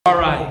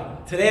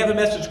Today I have a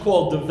message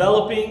called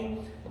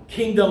Developing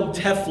Kingdom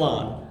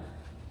Teflon.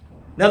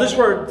 Now this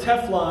word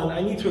Teflon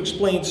I need to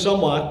explain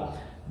somewhat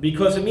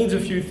because it means a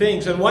few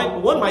things. And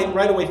one might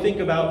right away think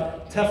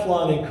about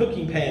Teflon in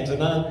cooking pans and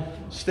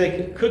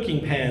non-stick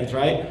cooking pans,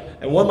 right?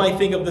 And one might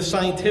think of the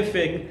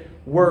scientific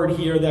word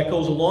here that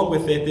goes along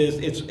with it is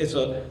it's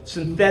a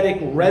synthetic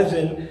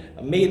resin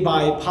made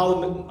by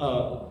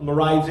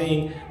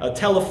polymerizing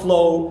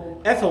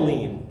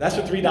telefloethylene. That's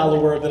a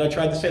 $3 word that I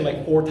tried to say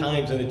like 4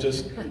 times and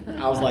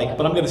I was like,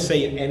 but I'm going to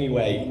say it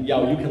anyway.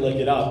 Yo, you can look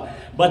it up.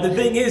 But the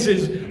thing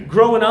is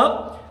growing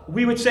up,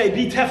 we would say,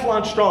 be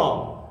Teflon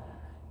strong.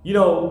 You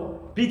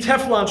know, be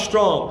Teflon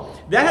strong.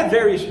 That had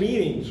various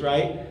meanings,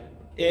 right,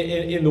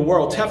 in the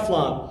world,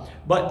 Teflon.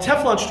 But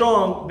Teflon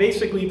strong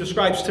basically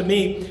describes to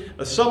me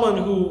someone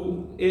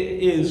who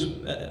is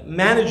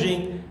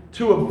managing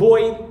to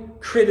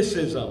avoid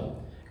criticism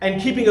and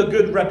keeping a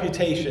good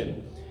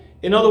reputation.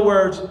 In other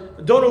words,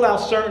 don't allow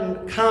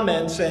certain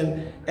comments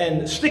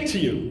and stick to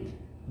you.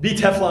 Be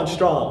Teflon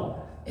strong,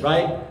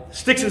 right?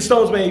 Sticks and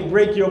stones may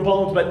break your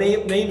bones, but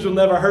names will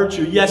never hurt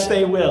you. Yes,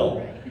 they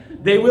will.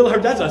 They will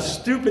hurt. That's a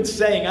stupid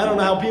saying. I don't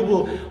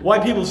know why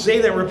people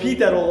say that and repeat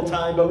that all the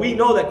time, but we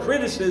know that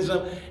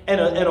criticism and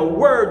a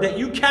word that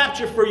you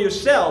capture for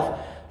yourself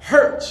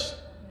hurts.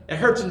 It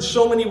hurts in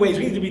so many ways.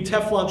 We need to be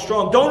Teflon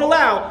strong. Don't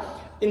allow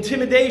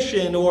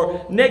intimidation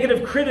or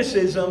negative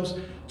criticisms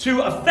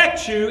to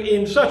affect you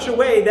in such a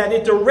way that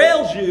it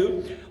derails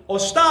you or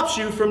stops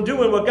you from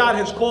doing what God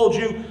has called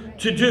you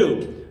to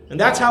do. And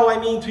that's how I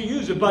mean to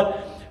use it.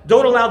 But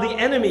don't allow the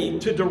enemy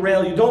to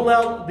derail you. Don't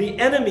allow the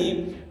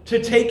enemy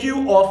to take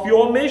you off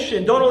your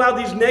mission. Don't allow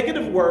these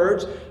negative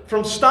words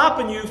from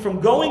stopping you from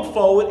going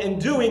forward and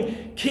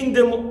doing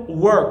kingdom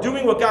work,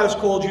 doing what God has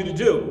called you to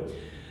do.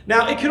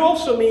 Now, it could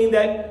also mean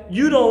that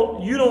you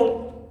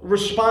don't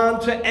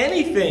respond to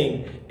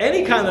anything,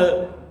 any kind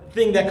of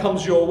thing that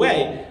comes your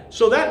way.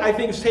 So that, I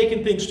think, is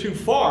taking things too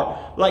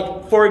far.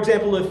 Like, for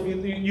example, if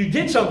you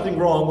did something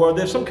wrong, or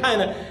there's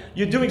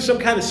you're doing some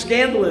kind of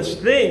scandalous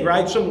thing,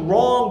 right? Some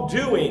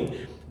wrongdoing.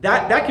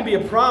 That could be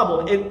a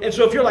problem. And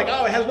so if you're like,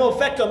 oh, it has no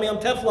effect on me, I'm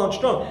Teflon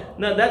strong.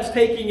 No, that's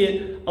taking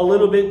it a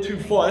little bit too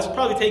far. That's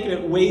probably taking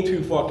it way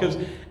too far. Because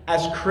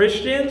as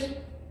Christians,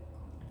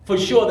 for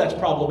sure that's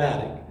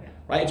problematic.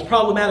 Right? It's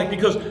problematic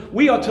because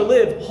we are to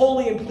live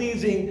holy and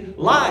pleasing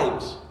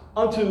lives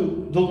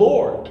unto the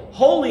Lord.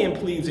 Holy and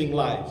pleasing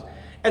lives.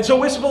 And so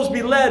we're supposed to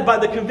be led by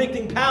the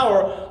convicting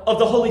power of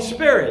the Holy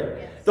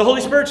Spirit. The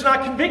Holy Spirit's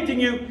not convicting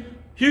you.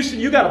 Houston,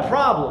 you got a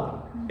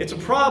problem. It's a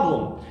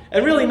problem.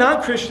 And really,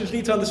 non-Christians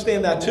need to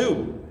understand that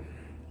too.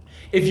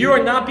 If you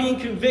are not being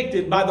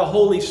convicted by the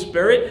Holy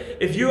Spirit,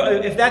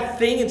 if that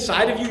thing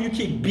inside of you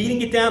keep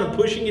beating it down and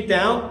pushing it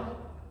down,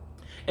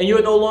 and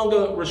you're no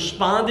longer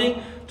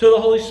responding to the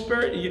Holy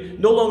Spirit, you're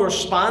no longer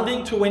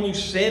responding to when you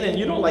sin, and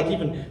you don't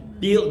even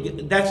feel,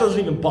 that doesn't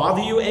even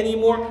bother you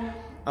anymore,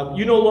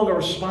 you're no longer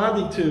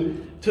responding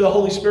to the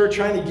Holy Spirit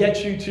trying to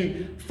get you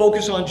to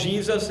focus on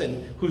Jesus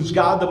and who's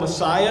God the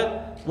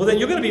Messiah, well then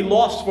you're going to be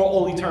lost for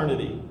all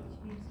eternity.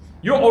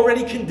 You're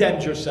already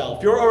condemned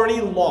yourself. You're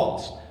already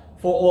lost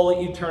for all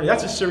eternity.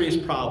 That's a serious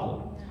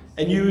problem.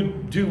 And you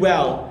do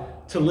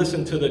well to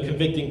listen to the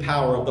convicting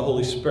power of the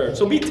Holy Spirit.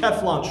 So be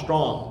Teflon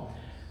strong,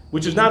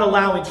 which is not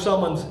allowing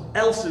someone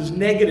else's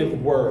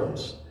negative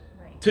words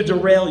to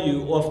derail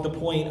you off the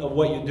point of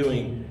what you're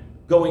doing,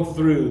 going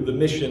through the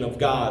mission of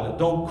God.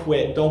 Don't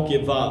quit. Don't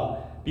give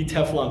up. Be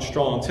Teflon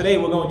strong. Today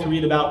we're going to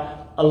read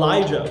about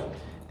Elijah,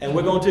 and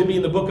we're going to be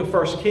in the book of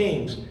 1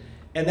 Kings.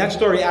 And that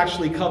story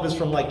actually covers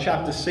from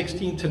chapter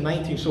 16 to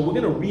 19. So we're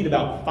going to read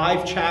about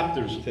 5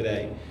 chapters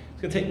today.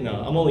 It's going to take,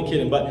 no, I'm only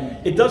kidding. But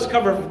it does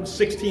cover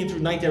 16 through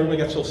 19.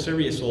 Everybody got so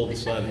serious all of a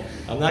sudden.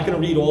 I'm not going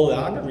to read all of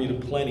that. I'm going to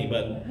read plenty,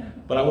 but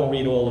I won't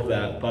read all of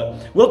that.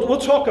 But we're going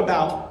to talk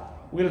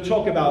about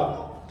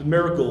the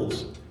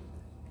miracles,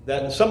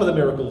 some of the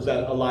miracles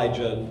that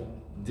Elijah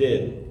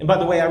did. And by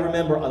the way, I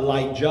remember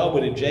Elijah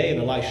with a J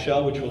and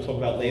Elisha, which we'll talk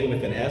about later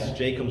with an S.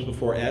 J comes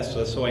before S,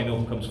 so I know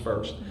who comes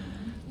first.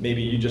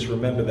 Maybe you just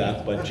remember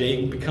that, but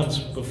J becomes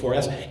before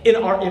S. In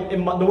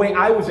the way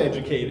I was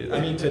educated,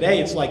 I mean, today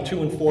it's 2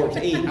 and 4, it's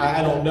 8.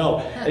 I don't know.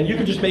 And you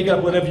can just make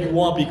up whatever you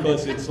want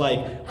because it's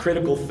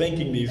critical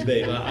thinking these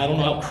days. I don't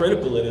know how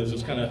critical it is.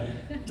 It's kind of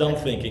dumb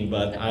thinking,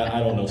 but I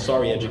don't know.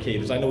 Sorry,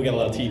 educators. I know we got a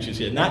lot of teachers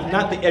here.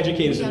 Not the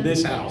educators in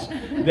this house.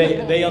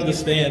 They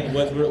understand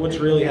what's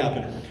really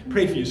happening.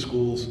 Pray for your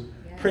schools.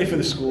 Pray for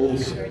the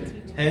schools.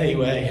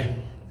 Anyway.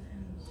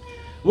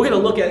 We're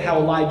going to look at how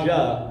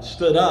Elijah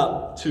stood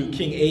up to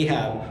King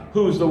Ahab,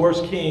 who was the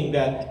worst king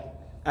that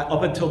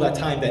up until that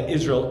time that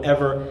Israel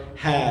ever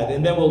had.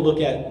 And then we'll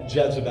look at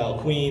Jezebel,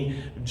 Queen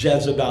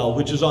Jezebel,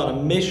 which is on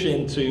a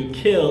mission to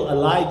kill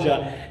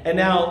Elijah. And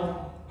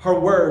now her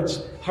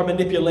words, her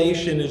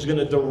manipulation is going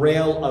to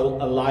derail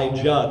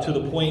Elijah to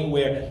the point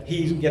where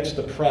he gets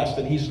depressed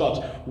and he starts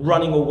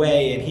running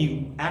away, and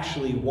he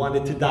actually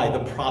wanted to die.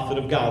 The prophet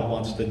of God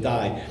wants to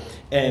die.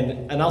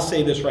 And I'll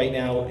say this right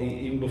now,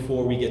 even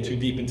before we get too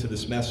deep into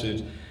this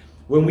message.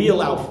 when we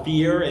allow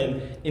fear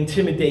and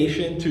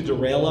intimidation to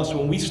derail us,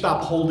 when we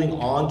stop holding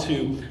on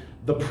to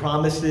the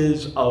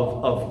promises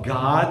of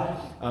God,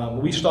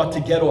 we start to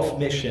get off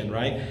mission,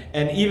 right?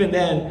 And even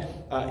then,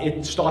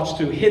 it starts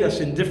to hit us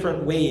in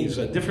different ways.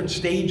 Different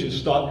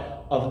stages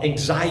of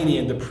anxiety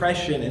and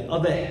depression and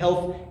other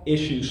health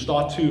issues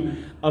start to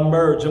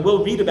emerge. And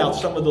we'll read about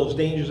some of those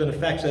dangers and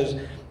effects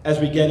as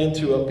we get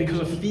into it, because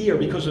of fear,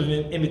 because of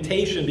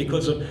imitation,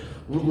 because of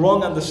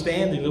wrong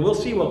understanding. And we'll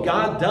see what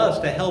God does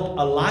to help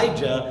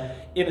Elijah,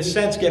 in a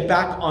sense, get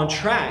back on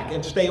track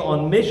and stay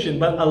on mission.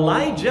 But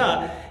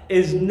Elijah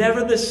is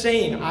never the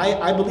same.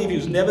 I believe he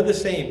was never the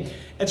same.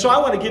 And so I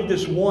want to give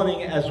this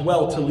warning as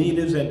well to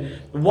leaders, and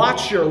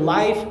watch your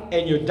life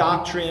and your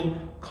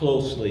doctrine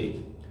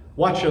closely.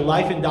 Watch your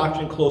life and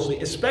doctrine closely,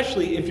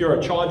 especially if you're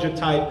a charger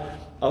type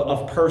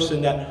of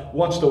person that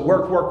wants to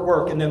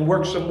work, and then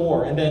work some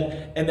more, and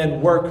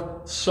then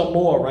work some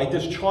more, right?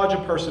 There's charger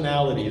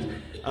personalities.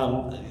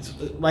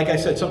 Like I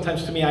said,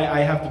 sometimes to me,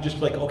 I have to just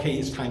be like, okay,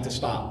 it's time to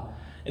stop.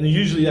 And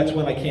usually that's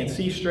when I can't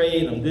see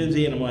straight, and I'm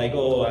dizzy, and I'm like,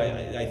 oh,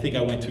 I think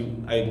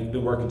I've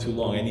been working too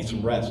long. I need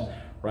some rest,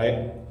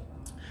 right?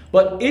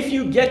 But if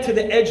you get to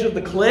the edge of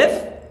the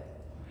cliff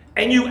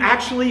and you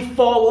actually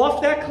fall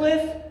off that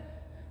cliff,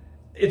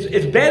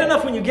 it's bad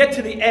enough when you get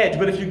to the edge,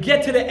 but if you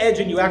get to the edge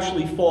and you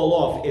actually fall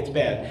off, it's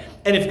bad.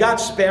 And if God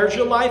spares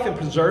your life and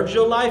preserves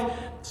your life,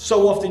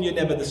 so often you're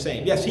never the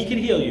same. Yes, he can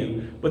heal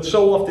you, but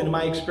so often in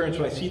my experience,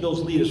 when I see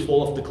those leaders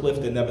fall off the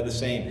cliff, they're never the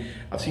same.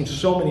 I've seen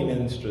so many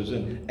ministers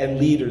and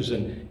leaders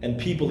and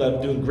people that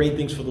are doing great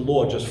things for the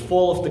Lord just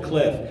fall off the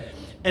cliff.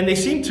 And they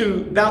seem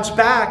to bounce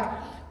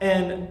back,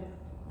 and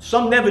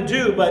some never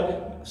do,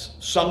 but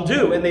some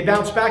do. And they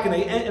bounce back, and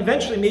they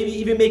eventually maybe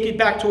even make it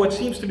back to what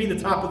seems to be the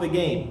top of the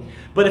game.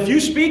 But if you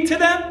speak to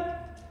them,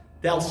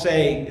 they'll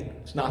say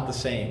it's not the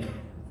same.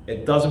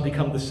 It doesn't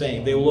become the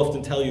same. They will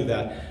often tell you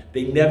that.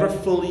 They never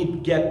fully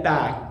get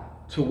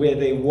back to where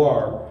they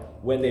were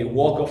when they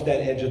walk off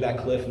that edge of that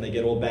cliff and they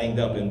get all banged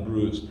up and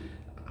bruised.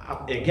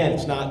 Again,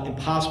 it's not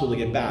impossible to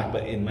get back,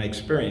 but in my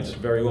experience,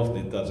 very often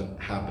it doesn't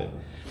happen.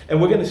 And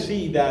we're going to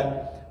see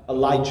that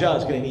Elijah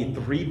is going to need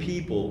 3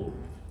 people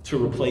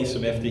to replace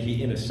him after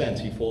he, in a sense,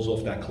 he falls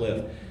off that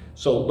cliff.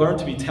 So learn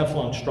to be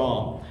Teflon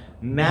strong.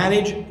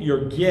 Manage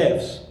your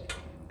gifts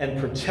and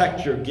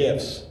protect your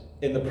gifts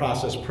in the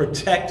process.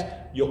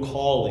 Protect your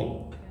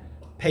calling.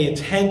 Pay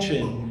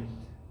attention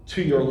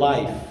to your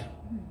life,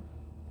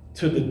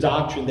 to the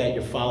doctrine that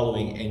you're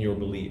following and your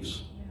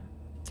beliefs.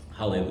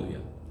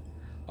 Hallelujah.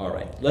 All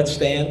right, let's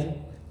stand,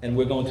 and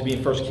we're going to be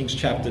in 1 Kings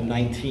chapter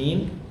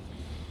 19.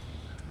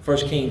 1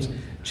 Kings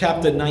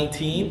chapter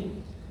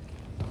 19,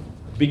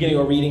 beginning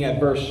our reading at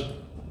verse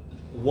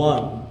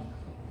 1.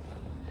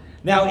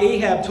 Now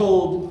Ahab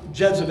told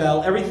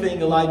Jezebel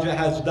everything Elijah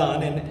has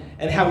done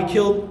and how he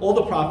killed all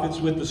the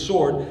prophets with the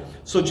sword.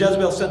 So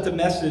Jezebel sent a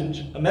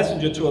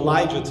messenger to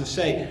Elijah to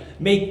say,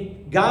 "May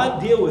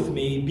God deal with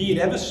me, be it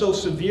ever so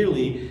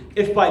severely,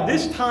 if by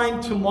this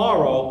time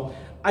tomorrow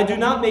I do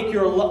not make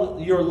your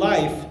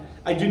life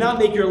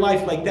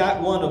like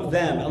that one of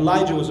them."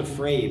 Elijah was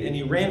afraid, and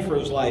he ran for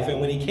his life. And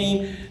when he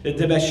came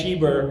to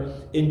Beersheba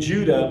in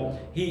Judah,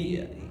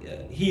 he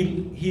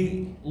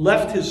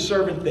left his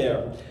servant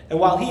there. And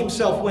while he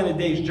himself went a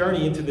day's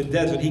journey into the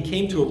desert, he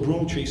came to a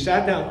broom tree,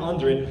 sat down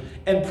under it,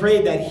 and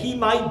prayed that he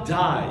might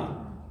die.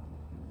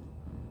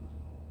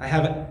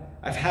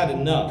 I've had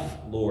enough,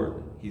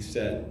 Lord, he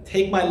said.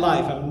 Take my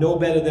life. I'm no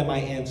better than my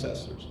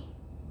ancestors.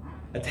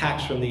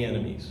 Attacks from the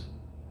enemies.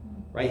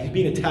 Right? He's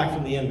being attacked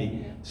from the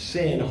enemy.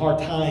 Sin, hard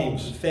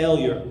times,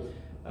 failure,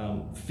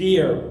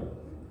 fear.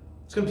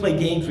 It's going to play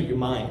games with your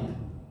mind.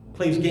 It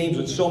plays games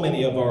with so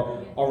many of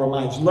our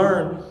minds.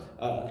 Learn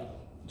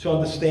to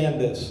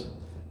understand this.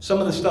 Some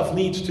of the stuff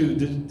leads to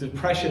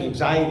depression,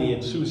 anxiety,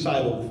 and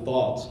suicidal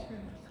thoughts.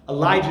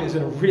 Elijah is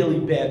in a really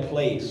bad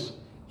place.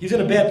 He's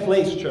in a bad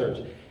place, church.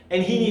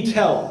 And he needs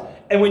help.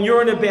 And when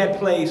you're in a bad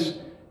place,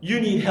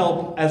 you need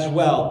help as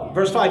well.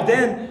 Verse 5,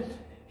 then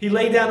he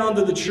lay down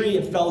under the tree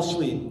and fell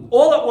asleep.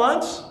 All at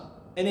once,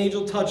 an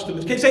angel touched him.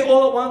 Can you say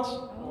all at once?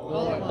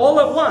 All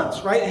at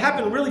once, right? It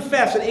happened really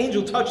fast. An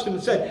angel touched him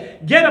and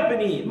said, "Get up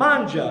and eat.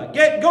 Manja.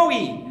 Go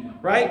eat."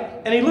 Right?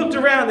 And he looked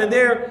around, and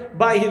there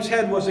by his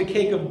head was a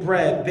cake of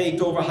bread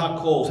baked over hot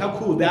coals. How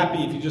cool would that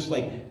be if you just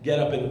get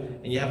up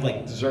and you have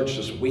desserts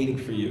just waiting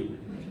for you?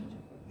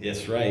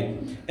 Yes, right.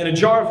 And a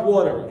jar of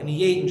water. And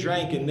he ate and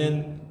drank and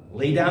then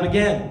lay down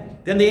again.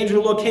 Then the angel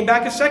of the Lord came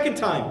back a second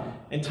time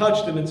and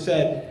touched him and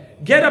said,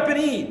 "Get up and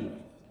eat,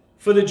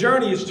 for the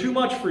journey is too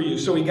much for you."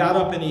 So he got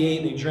up and he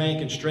ate and he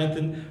drank, and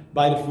strengthened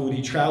by the food,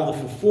 he traveled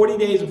for 40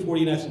 days and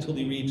 40 nights until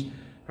he reached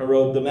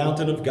Horeb, the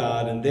mountain of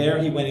God. And there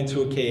he went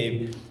into a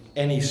cave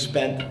and he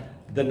spent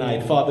the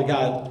night. Father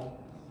God,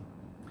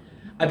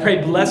 I pray,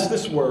 bless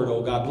this word,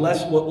 oh God.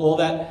 Bless all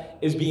that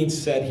is being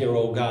said here,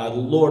 oh God.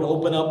 Lord,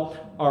 open up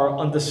our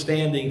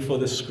understanding for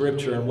the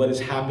scripture and what is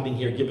happening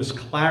here. Give us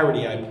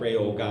clarity, I pray,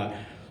 oh God.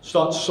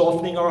 Start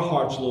softening our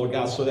hearts, Lord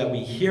God, so that we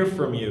hear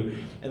from you,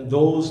 and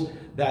those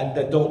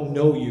that don't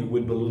know you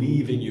would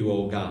believe in you,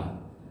 oh God.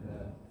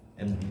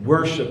 and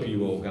worship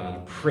you, oh God,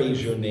 and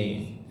praise your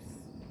name.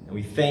 And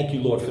we thank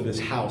you, Lord, for this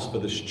house, for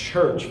this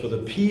church, for the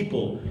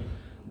people,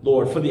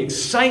 Lord, for the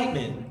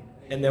excitement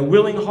and their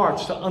willing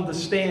hearts to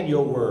understand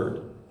your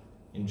word.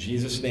 In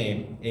Jesus'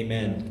 name,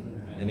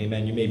 amen and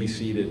amen. You may be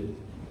seated.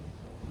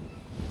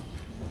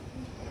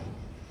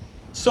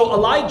 So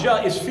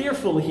Elijah is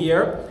fearful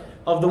here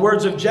of the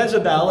words of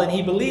Jezebel, and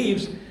he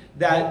believes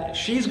that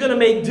she's going to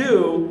make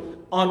do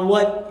on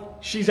what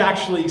she's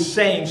actually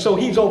saying. So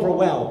he's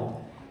overwhelmed.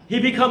 He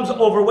becomes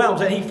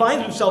overwhelmed, and he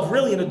finds himself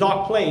really in a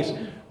dark place,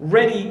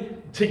 ready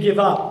to give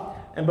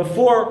up. And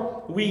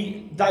before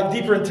we dive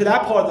deeper into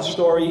that part of the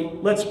story,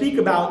 let's speak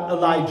about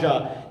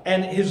Elijah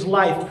and his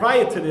life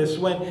prior to this,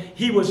 when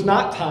he was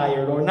not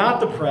tired or not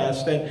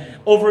depressed and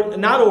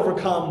not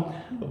overcome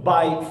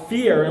by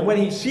fear, and when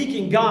he's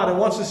seeking God and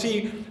wants to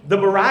see the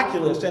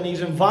miraculous, and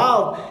he's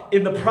involved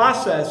in the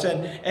process,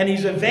 and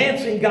he's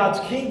advancing God's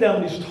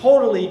kingdom. He's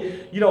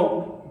totally,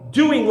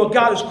 doing what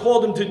God has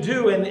called him to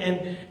do,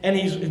 and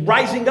he's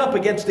rising up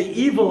against the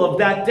evil of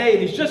that day,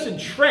 and he's just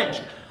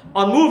entrenched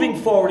on moving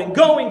forward and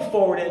going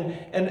forward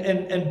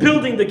and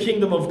building the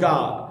kingdom of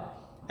God.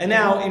 And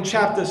now in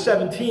chapter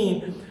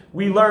 17,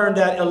 we learn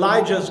that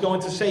Elijah is going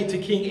to say to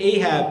King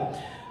Ahab,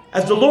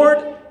 "As the Lord,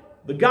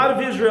 the God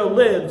of Israel,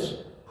 lives,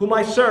 whom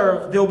I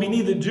serve, there will be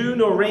neither dew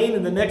nor rain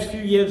in the next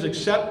few years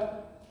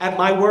except at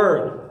my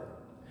word."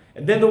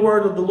 And then the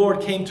word of the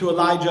Lord came to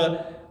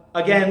Elijah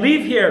again,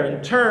 "Leave here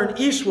and turn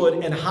eastward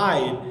and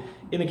hide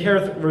in the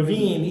Kerith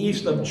ravine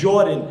east of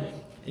Jordan.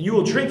 And you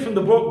will drink from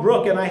the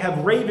brook, and I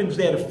have ravens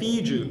there to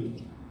feed you."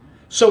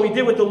 So he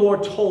did what the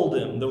Lord told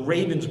him. The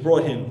ravens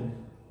brought him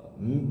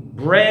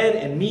bread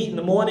and meat in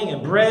the morning,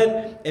 and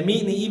bread and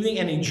meat in the evening,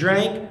 and he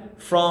drank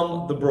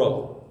from the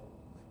brook.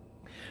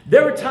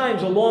 There are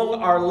times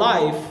along our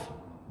life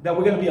that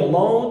we're going to be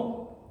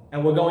alone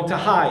and we're going to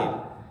hide.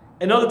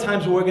 And other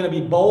times we're going to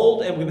be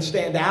bold and we're going to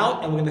stand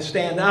out and we're going to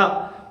stand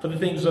up for the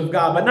things of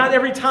God. But not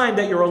every time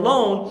that you're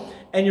alone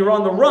and you're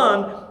on the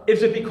run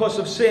is it because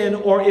of sin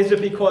or is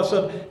it because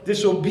of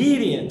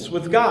disobedience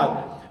with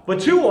God. But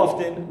too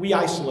often we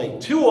isolate.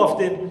 Too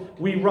often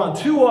we run.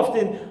 Too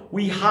often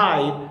we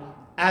hide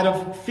out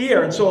of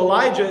fear. And so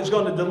Elijah is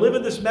going to deliver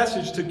this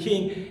message to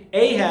King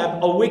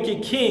Ahab, a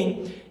wicked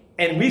king.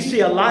 And we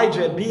see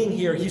Elijah being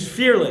here. He's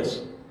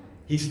fearless.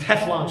 He's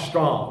Teflon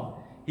strong.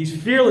 He's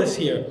fearless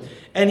here.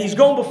 And he's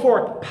going before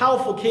a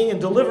powerful king and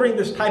delivering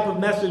this type of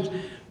message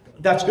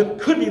that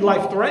could be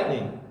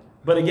life-threatening.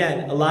 But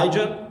again,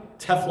 Elijah,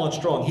 Teflon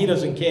strong. He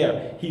doesn't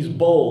care. He's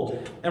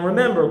bold. And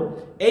remember,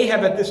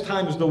 Ahab at this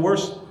time is the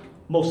worst,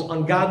 most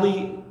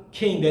ungodly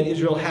king that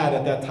Israel had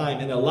at that time.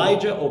 And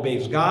Elijah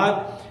obeys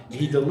God.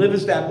 He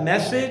delivers that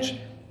message,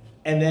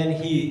 and then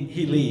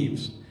he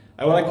leaves.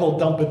 What I call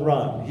dump and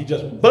run. He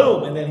just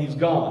boom, and then he's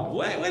gone.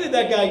 Where did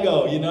that guy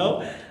go,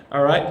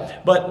 All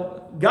right.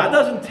 But God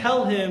doesn't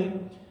tell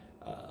him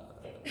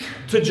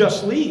to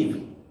just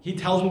leave. He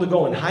tells him to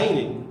go in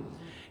hiding.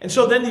 And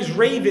so then these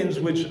ravens,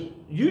 which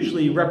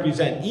usually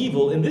represent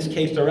evil, in this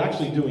case they're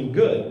actually doing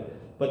good.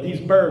 But these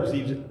birds,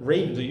 these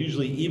ravens, are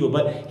usually evil.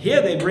 But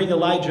here they bring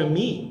Elijah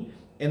meat,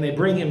 and they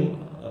bring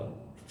him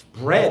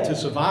bread to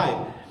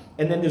survive.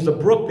 And then there's a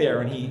brook there,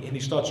 and he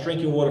starts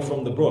drinking water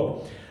from the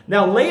brook.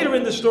 Now, later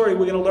in the story,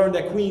 we're going to learn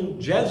that Queen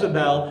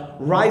Jezebel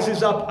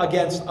rises up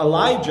against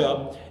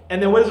Elijah.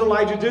 And then what does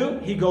Elijah do?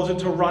 He goes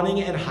into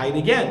running and hide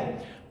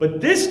again.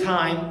 But this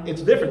time,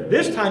 it's different.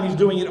 This time, he's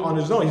doing it on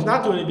his own. He's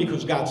not doing it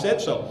because God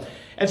said so.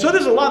 And so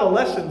there's a lot of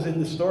lessons in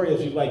this story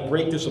as you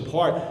break this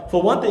apart.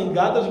 For one thing,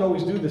 God doesn't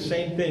always do the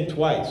same thing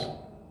twice.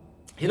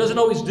 He doesn't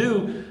always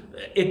do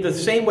it the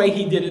same way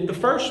he did it the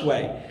first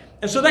way.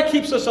 And so that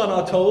keeps us on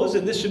our toes,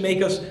 and this should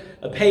make us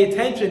pay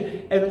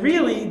attention. And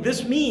really,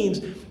 this means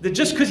that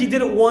just because he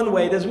did it one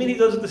way doesn't mean he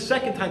does it the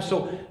second time.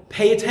 So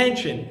pay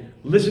attention.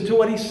 Listen to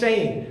what he's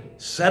saying.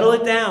 Settle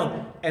it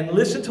down. And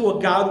listen to what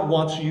God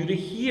wants you to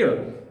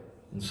hear.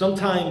 And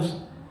sometimes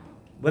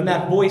when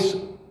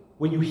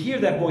you hear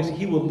that voice,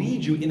 he will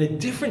lead you in a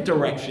different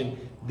direction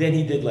than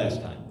he did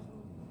last time.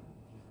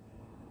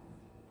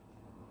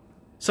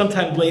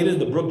 Sometime later,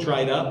 the brook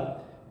dried up.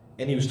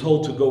 And he was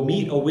told to go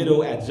meet a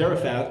widow at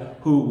Zarephath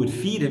who would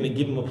feed him and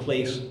give him a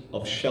place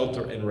of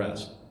shelter and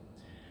rest.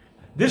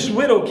 This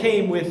widow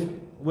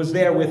was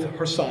there with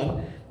her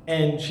son,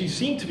 and she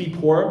seemed to be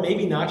poor.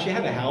 Maybe not. She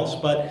had a house,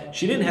 but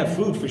she didn't have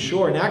food for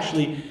sure. And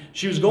actually,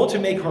 she was going to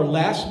make her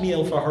last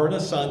meal for her and her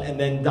son and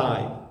then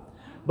die.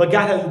 But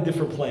God had a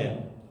different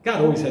plan. God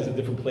always has a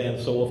different plan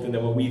so often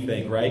than what we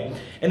think, right?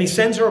 And he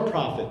sends her a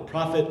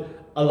prophet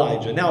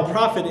Elijah. Now, a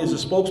prophet is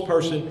a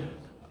spokesperson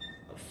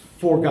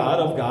for God,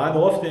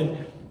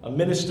 often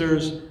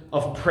ministers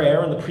of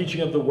prayer and the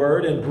preaching of the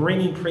word and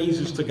bringing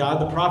praises to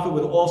God. The prophet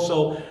would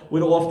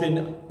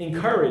often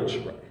encourage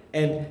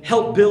and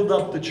help build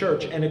up the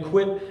church and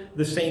equip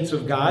the saints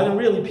of God and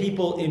really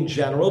people in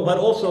general. But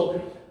also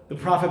the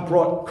prophet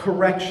brought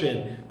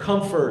correction,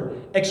 comfort,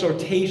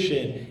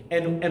 exhortation,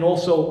 and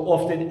also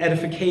often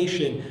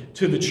edification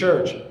to the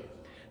church.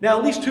 Now,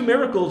 at least two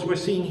miracles we're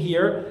seeing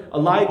here.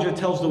 Elijah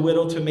tells the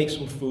widow to make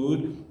some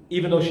food,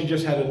 even though she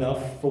just had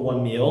enough for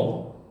one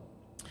meal.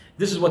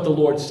 This is what the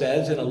Lord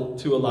says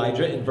to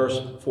Elijah in verse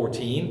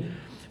 14.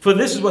 For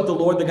this is what the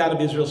Lord, the God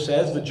of Israel,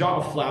 says, the jar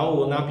of flour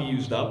will not be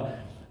used up,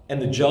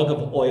 and the jug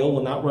of oil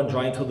will not run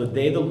dry until the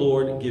day the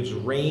Lord gives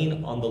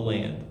rain on the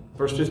land.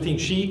 Verse 15,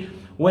 she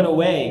went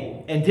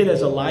away and did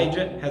as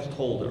Elijah has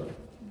told her.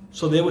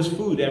 So there was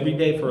food every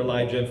day for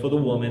Elijah and for the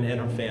woman and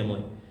her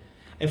family.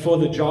 And for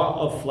the jar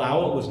of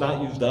flour was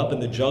not used up,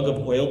 and the jug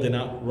of oil did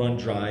not run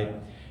dry,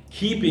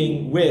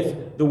 keeping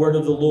with the word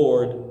of the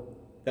Lord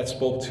that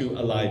spoke to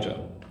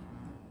Elijah.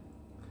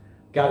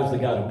 God is the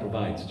God who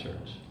provides, church.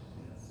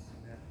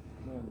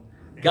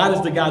 God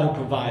is the God who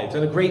provides.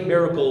 And a great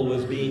miracle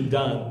was being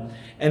done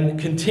and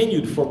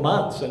continued for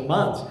months and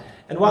months.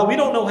 And while we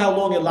don't know how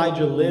long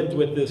Elijah lived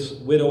with this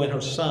widow and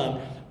her son,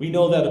 we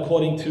know that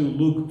according to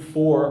Luke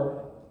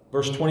 4,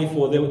 verse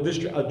 24,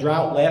 a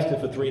drought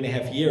lasted for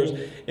 3.5 years.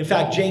 In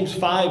fact, James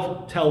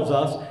 5 tells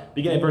us,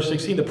 beginning at verse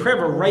 16, the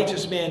prayer of a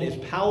righteous man is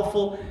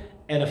powerful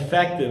and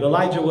effective.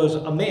 Elijah was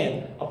a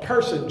man, a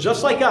person,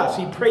 just like us.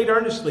 He prayed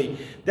earnestly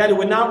that it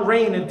would not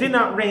rain, and it did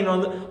not rain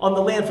on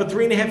the land for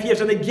 3.5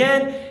 years. And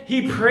again,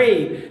 he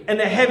prayed, and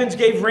the heavens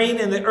gave rain,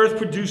 and the earth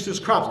produced its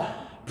crops.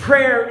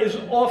 Prayer is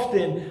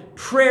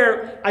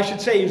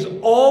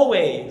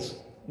always,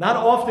 not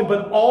often,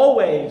 but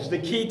always the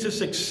key to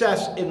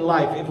success in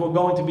life if we're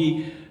going to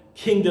be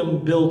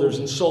kingdom builders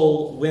and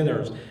soul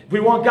winners. If we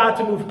want God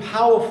to move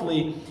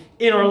powerfully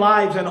in our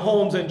lives and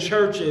homes and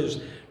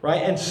churches,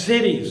 right, and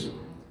cities.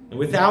 And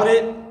without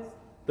it,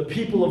 the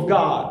people of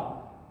God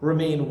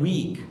remain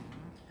weak.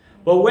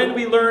 But when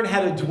we learn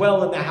how to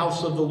dwell in the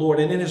house of the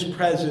Lord and in his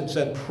presence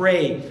and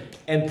pray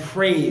and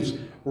praise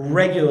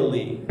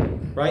regularly,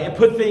 right, and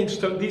put these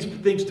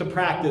things to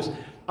practice,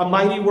 a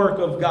mighty work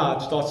of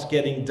God starts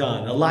getting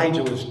done.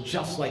 Elijah was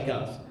just like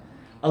us.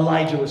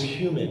 Elijah was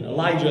human.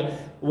 Elijah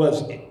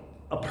was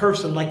a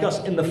person like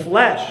us in the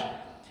flesh.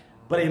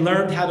 But he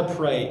learned how to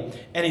pray,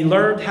 and he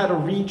learned how to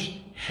reach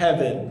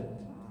heaven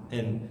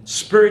and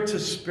spirit to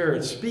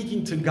spirit,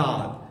 speaking to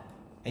God.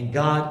 And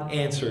God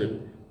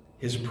answered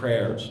his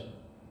prayers.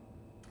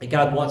 And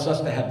God wants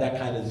us to have that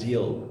kind of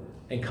zeal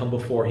and come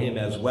before him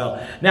as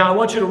well. Now, I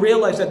want you to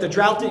realize that the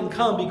drought didn't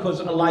come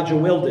because Elijah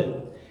willed it.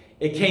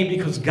 It came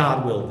because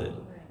God willed it.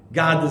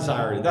 God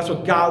desired it. That's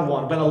what God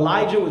wanted. But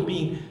Elijah was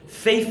being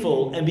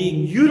faithful and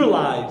being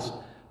utilized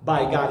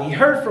by God. He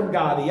heard from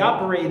God. He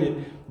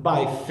operated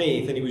by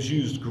faith, and he was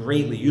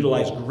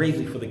utilized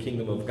greatly for the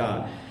kingdom of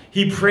God.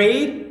 He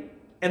prayed,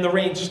 and the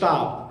rain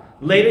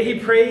stopped. Later he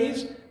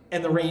prays,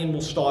 and the rain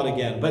will start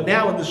again. But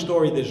now in the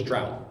story, there's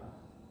drought.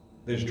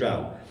 There's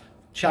drought.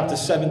 Chapter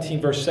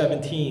 17, verse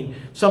 17.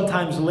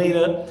 Sometimes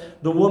later,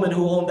 the woman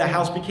who owned the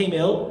house became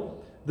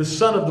ill. The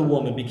son of the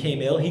woman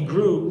became ill. He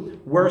grew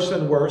worse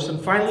and worse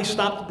and finally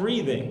stopped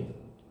breathing.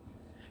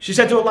 She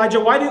said to Elijah,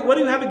 what do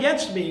you have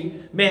against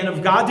me, man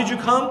of God? Did you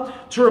come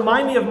to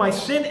remind me of my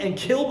sin and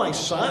kill my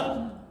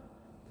son?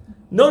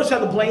 Notice how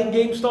the blame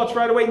game starts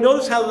right away.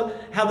 Notice how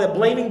they're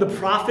blaming the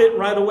prophet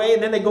right away,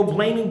 and then they go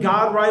blaming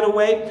God right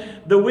away.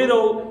 The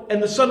widow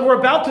and the son were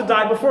about to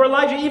die before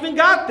Elijah even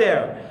got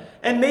there.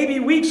 And maybe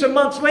weeks or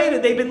months later,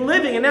 they've been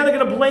living, and now they're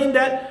going to blame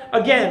that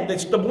again.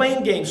 It's the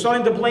blame game,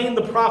 starting to blame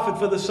the prophet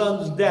for the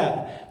son's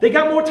death. They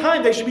got more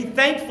time. They should be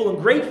thankful and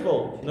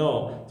grateful.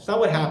 No, it's not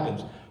what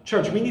happens.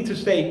 Church, we need to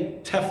stay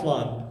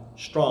Teflon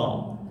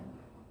strong.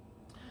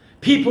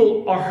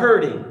 People are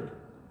hurting,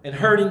 and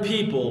hurting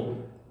people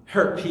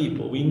hurt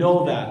people. We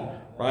know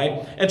that,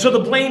 right? And so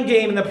the blame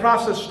game and the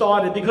process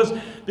started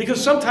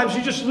because sometimes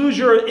you just lose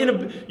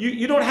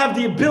you don't have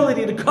the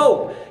ability to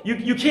cope.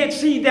 You can't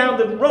see down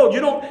the road. You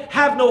don't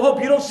have no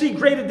hope. You don't see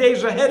greater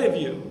days ahead of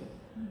you.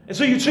 And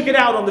so you took it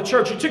out on the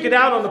church. You took it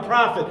out on the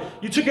prophet.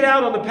 You took it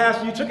out on the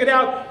pastor. You took it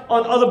out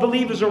on other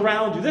believers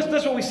around you.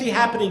 That's what we see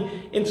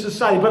happening in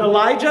society. But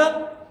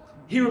Elijah,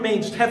 he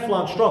remains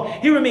Teflon strong.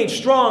 He remains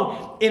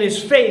strong in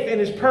his faith, in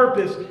his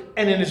purpose,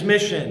 and in his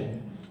mission.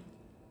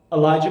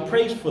 Elijah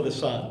prays for the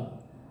son,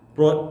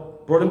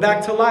 brought him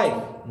back to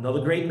life. Another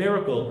great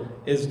miracle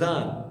is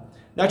done.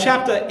 Now,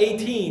 chapter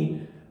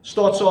 18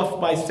 starts off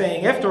by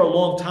saying, after a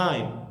long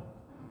time,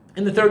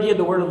 in the third year,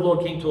 the word of the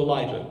Lord came to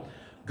Elijah.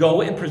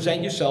 Go and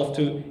present yourself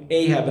to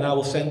Ahab, and I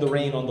will send the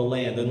rain on the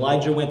land. And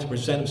Elijah went to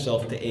present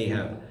himself to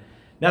Ahab.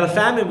 Now, the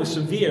famine was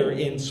severe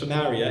in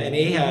Samaria, and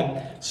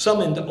Ahab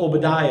summoned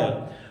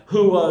Obadiah,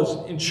 who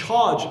was in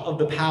charge of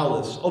the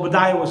palace.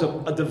 Obadiah was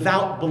a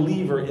devout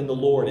believer in the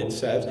Lord, it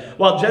says.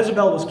 While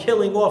Jezebel was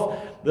killing off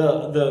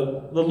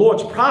the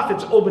Lord's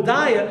prophets,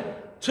 Obadiah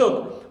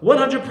took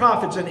 100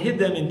 prophets and hid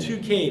them in 2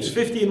 caves,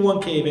 50 in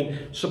one cave,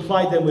 and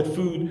supplied them with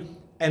food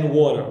and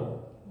water.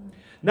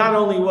 Not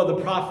only were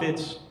the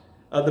prophets,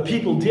 the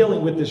people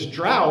dealing with this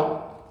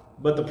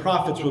drought, but the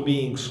prophets were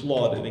being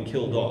slaughtered and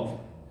killed off.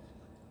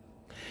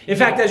 In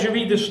fact, as you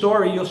read this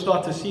story, you'll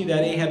start to see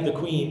that Ahab, the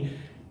queen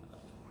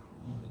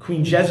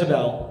Queen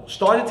Jezebel,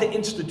 started to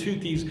institute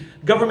these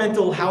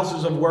governmental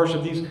houses of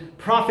worship. These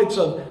prophets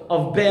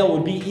of Baal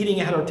would be eating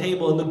at her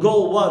table. And the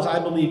goal was, I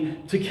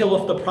believe, to kill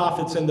off the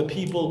prophets and the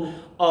people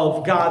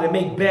of God and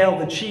make Baal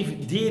the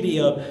chief deity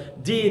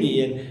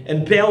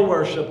and Baal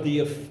worship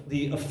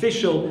the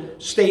official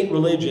state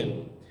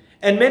religion.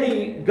 And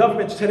many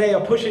governments today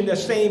are pushing their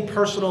same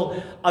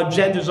personal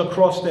agendas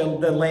across their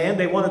land.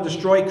 They want to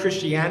destroy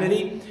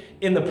Christianity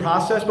in the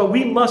process, but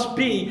we must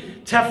be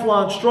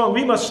Teflon strong.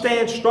 We must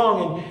stand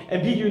strong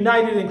and be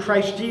united in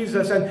Christ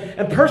Jesus.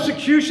 And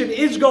persecution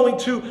is going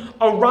to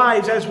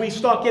arise as we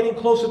start getting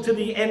closer to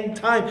the end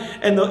time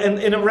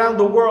and around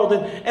the world.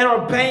 And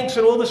our banks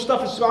and all this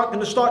stuff is going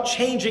to start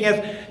changing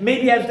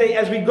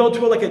as we go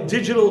to like a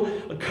digital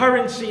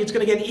currency. It's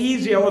going to get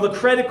easier. Or the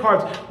credit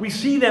cards, we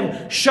see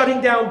them shutting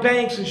down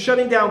banks and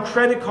shutting down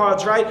credit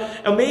cards, right?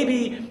 And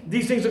maybe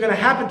these things are going to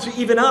happen to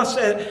even us,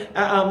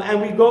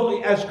 and we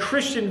go as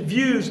Christian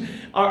views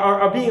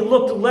are being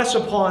looked less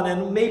upon,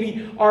 and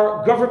maybe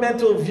our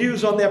governmental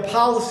views on their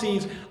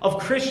policies of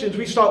Christians,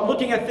 we start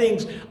looking at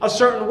things a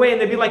certain way, and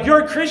they'd be like, "You're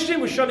a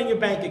Christian? We're shutting your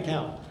bank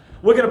account.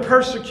 We're going to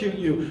persecute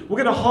you. We're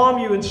going to harm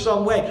you in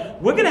some way."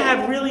 We're going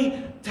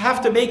to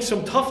have to make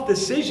some tough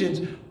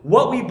decisions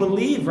what we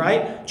believe,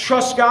 right?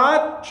 Trust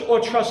God or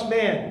trust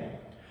man?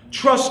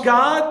 Trust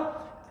God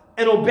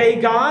and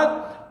obey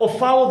God, or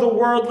follow the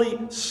worldly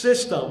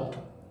system?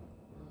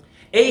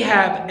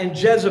 Ahab and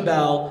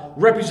Jezebel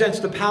represents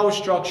the power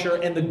structure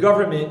and the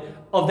government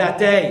of that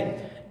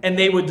day. And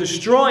they were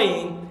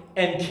destroying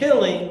and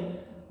killing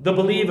the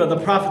believer, the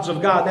prophets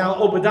of God.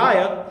 Now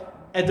Obadiah,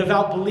 a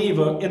devout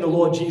believer in the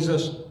Lord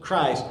Jesus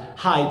Christ,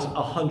 hides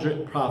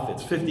 100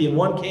 prophets. 50 in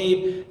one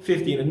cave,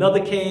 50 in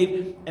another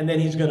cave, and then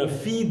he's going to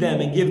feed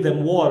them and give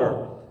them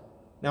water.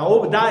 Now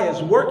Obadiah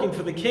is working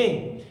for the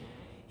king.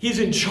 He's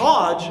in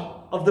charge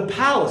of the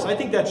palace. I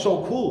think that's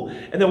so cool.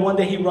 And then one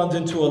day he runs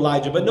into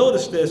Elijah. But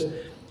notice this,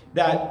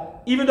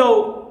 that even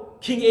though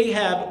King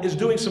Ahab is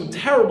doing some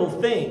terrible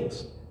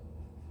things,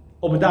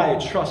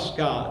 Obadiah trusts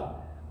God.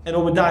 And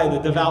Obadiah, the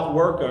devout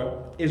worker,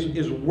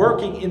 is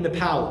working in the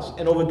palace.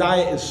 And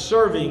Obadiah is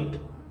serving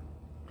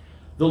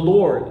the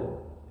Lord.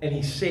 And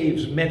he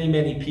saves many,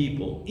 many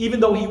people. Even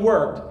though he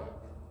worked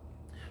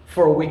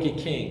for a wicked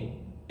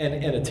king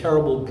and a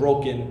terrible,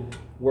 broken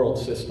world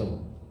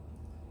system.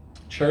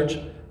 Church,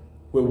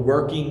 we're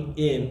working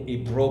in a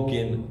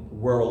broken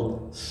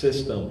world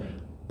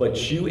system.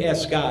 But you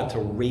ask God to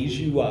raise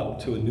you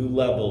up to a new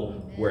level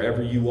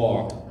wherever you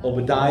are.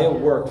 Obadiah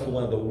worked for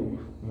one of the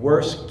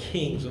worst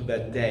kings of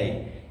that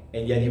day,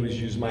 and yet he was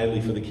used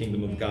mightily for the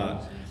kingdom of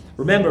God.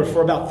 Remember,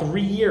 for about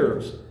 3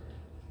 years,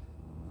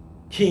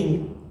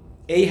 King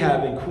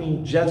Ahab and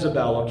Queen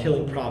Jezebel are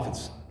killing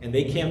prophets, and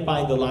they can't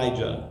find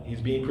Elijah.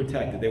 He's being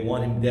protected. They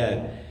want him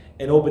dead.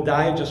 And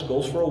Obadiah just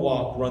goes for a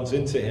walk, runs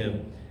into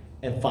him,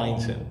 and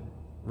finds him.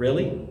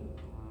 Really?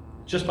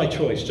 Just by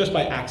choice, just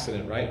by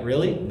accident, right?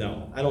 Really?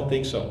 No, I don't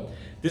think so.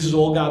 This is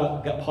all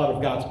part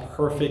of God's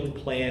perfect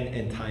plan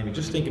and timing.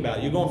 Just think about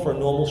it. You're going for a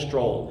normal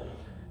stroll,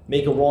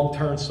 make a wrong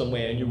turn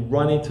somewhere, and you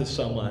run into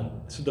someone.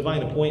 It's a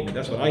divine appointment.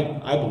 That's what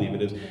I believe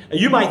it is. And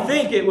you might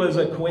think it was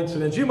a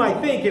coincidence. You might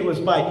think it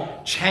was by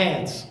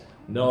chance.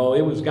 No,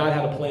 it was God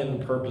had a plan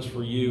and purpose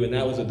for you, and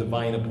that was a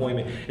divine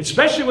appointment.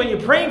 Especially when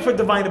you're praying for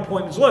divine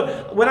appointments.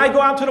 Look, when I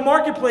go out to the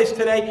marketplace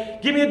today,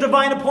 give me a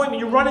divine appointment.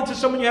 You run into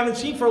someone you haven't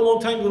seen for a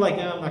long time, you're like,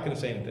 I'm not going to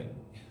say anything.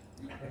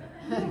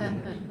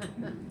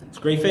 It's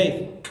great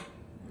faith.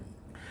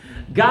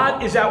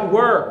 God is at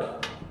work,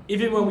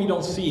 even when we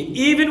don't see it.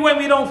 Even when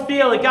we don't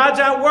feel it. God's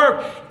at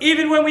work.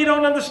 Even when we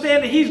don't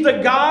understand it. He's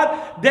the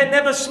God that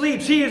never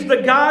sleeps. He is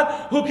the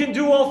God who can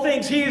do all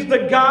things. He is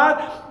the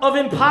God of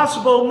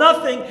impossible.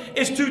 Nothing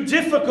is too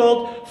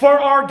difficult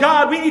for our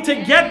God. We need to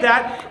get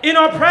that in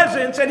our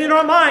presence and in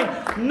our mind.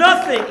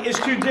 Nothing is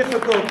too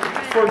difficult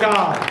for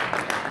God.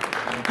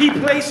 He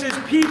places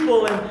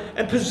people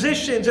and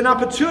positions and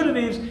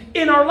opportunities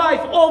in our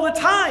life all the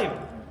time.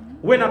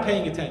 We're not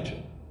paying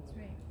attention.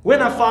 We're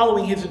not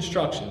following his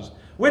instructions.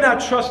 We're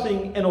not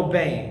trusting and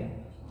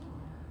obeying.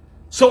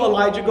 So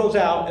Elijah goes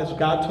out, as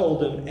God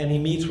told him, and he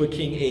meets with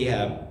King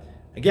Ahab.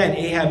 Again,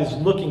 Ahab is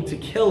looking to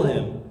kill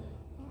him.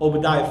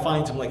 Obadiah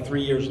finds him like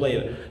 3 years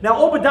later.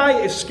 Now, Obadiah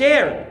is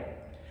scared.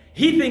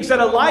 He thinks that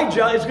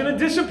Elijah is going to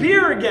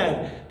disappear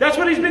again. That's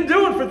what he's been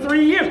doing for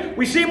 3 years.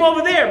 We see him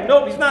over there.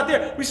 Nope, he's not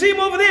there. We see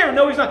him over there.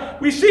 No, he's not.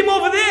 We see him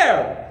over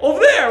there. Over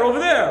there, over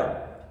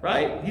there.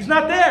 Right? He's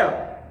not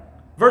there.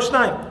 Verse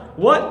 9.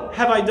 What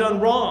have I done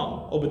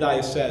wrong?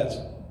 Obadiah says.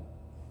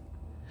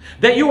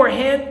 That you are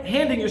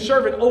handing your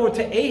servant over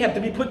to Ahab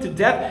to be put to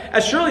death?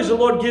 As surely as the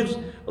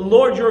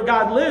Lord your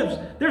God lives,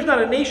 there's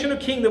not a nation or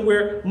kingdom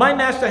where my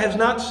master has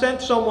not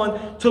sent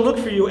someone to look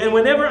for you. And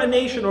whenever a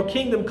nation or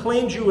kingdom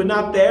claims you were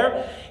not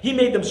there, he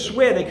made them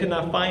swear they could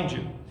not find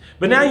you.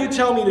 But now you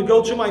tell me to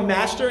go to my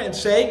master and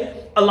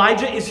say,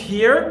 Elijah is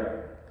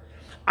here?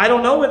 I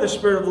don't know where the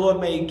Spirit of the Lord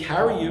may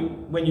carry you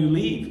when you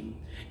leave.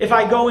 If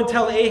I go and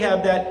tell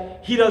Ahab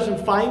that he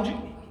doesn't find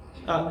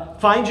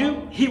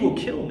you, he will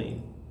kill me.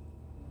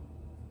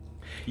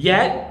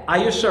 Yet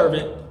I, your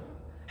servant,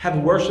 have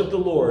worshiped the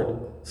Lord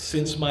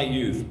since my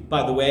youth.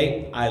 By the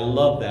way, I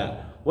love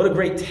that. What a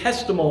great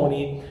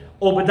testimony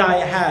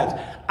Obadiah has.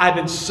 I've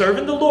been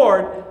serving the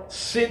Lord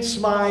since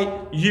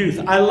my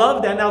youth. I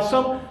love that. Now,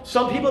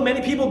 some people,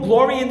 many people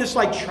glory in this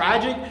like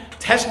tragic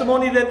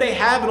testimony that they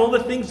have and all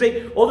the things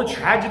all the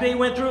tragedy they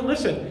went through.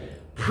 Listen,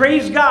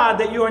 praise God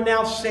that you are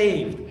now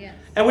saved. Yes.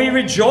 And we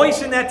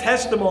rejoice in that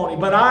testimony.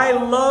 But I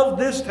love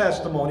this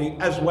testimony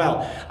as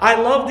well. I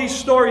love these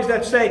stories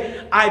that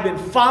say, I've been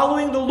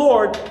following the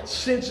Lord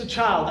since a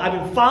child. I've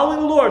been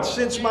following the Lord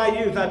since my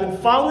youth. I've been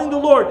following the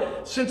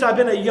Lord since I've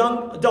been a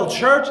young adult.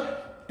 Church,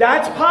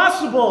 that's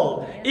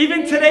possible.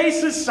 Even today's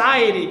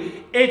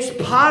society, it's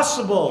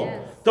possible.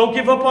 Yes. Don't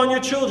give up on your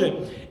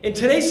children. In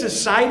today's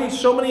society,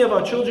 so many of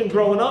our children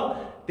growing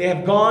up, they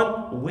have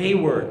gone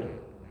wayward.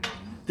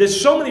 There's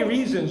so many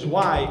reasons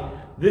why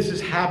this is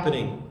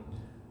happening.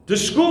 The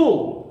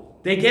school,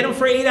 they get them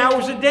for 8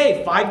 hours a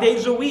day, 5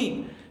 days a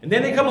week. And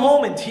then they come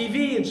home and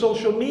TV and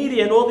social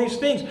media and all these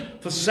things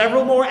for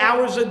several more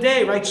hours a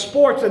day, right?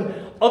 Sports and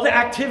other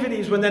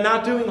activities when they're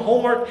not doing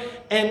homework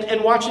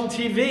and watching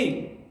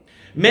TV.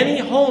 Many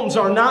homes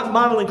are not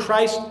modeling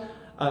Christ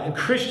and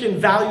Christian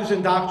values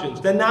and doctrines.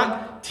 They're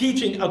not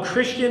teaching a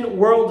Christian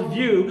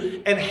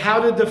worldview and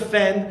how to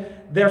defend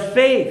their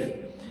faith.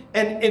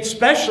 And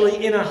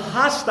especially in a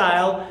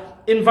hostile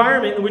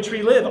environment in which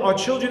we live, our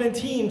children and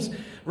teens,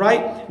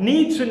 right,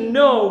 need to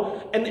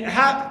know and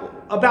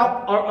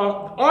about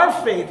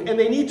our faith, and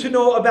they need to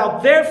know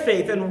about their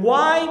faith and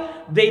why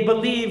they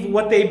believe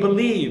what they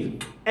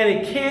believe. And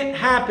it can't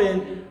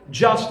happen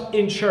just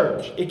in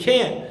church. It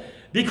can't.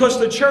 Because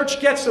the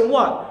church gets them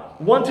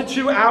what? 1 to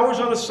 2 hours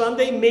on a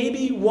Sunday,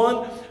 maybe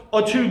 1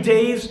 or 2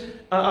 days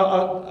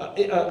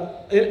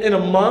in a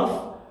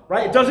month,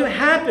 right? It doesn't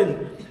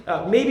happen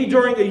maybe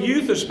during a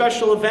youth or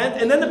special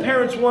event. And then the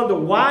parents wonder,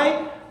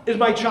 why is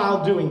my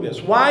child doing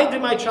this? Why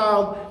did my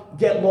child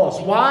get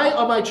lost? Why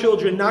are my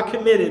children not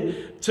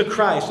committed to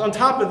Christ? On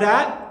top of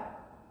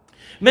that,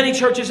 many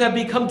churches have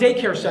become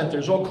daycare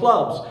centers or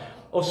clubs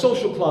or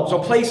social clubs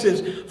or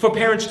places for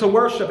parents to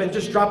worship and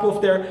just drop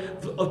off their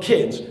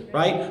kids,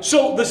 right?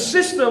 So the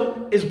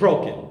system is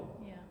broken.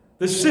 Yeah.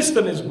 The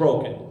system is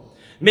broken.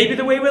 Maybe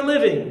the way we're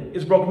living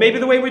is broken. Maybe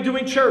the way we're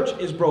doing church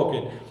is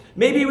broken.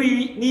 Maybe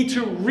we need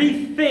to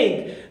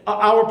rethink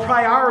our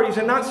priorities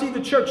and not see the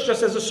church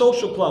just as a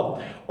social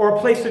club or a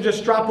place to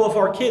just drop off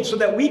our kids so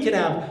that we can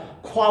have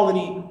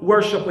quality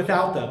worship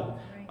without them.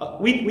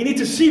 We need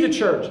to see the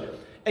church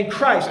and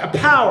Christ,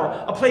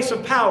 a place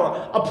of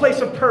power, a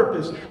place of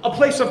purpose, a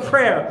place of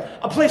prayer,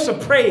 a place of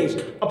praise,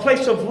 a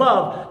place of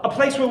love, a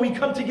place where we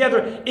come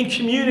together in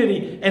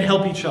community and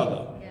help each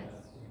other. Yes.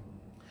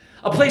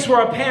 A place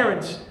where our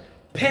parents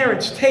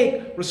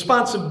take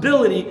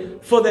responsibility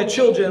for their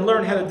children and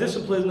learn how to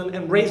discipline them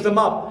and raise them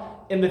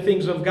up in the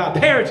things of God.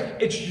 Parents,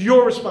 it's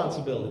your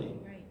responsibility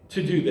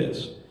to do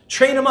this.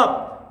 Train them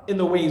up in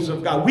the ways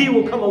of God. We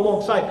will come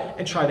alongside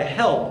and try to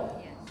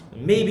help. Yes.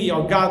 Maybe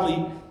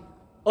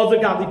other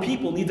godly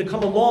people need to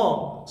come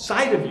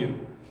alongside of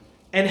you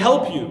and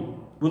help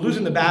you. We're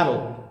losing the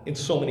battle in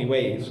so many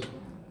ways.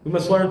 We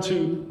must learn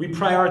to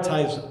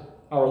reprioritize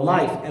our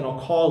life and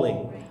our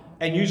calling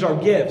and use our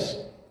gifts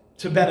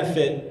to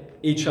benefit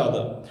each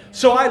other.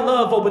 So I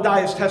love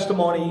Obadiah's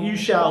testimony.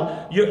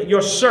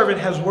 Your servant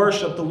has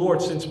worshiped the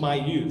Lord since my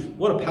youth.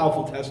 What a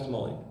powerful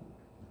testimony.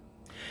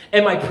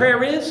 And my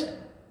prayer is,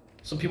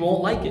 some people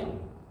won't like it.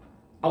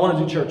 I want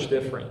to do church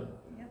different.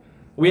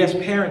 We as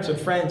parents and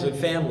friends and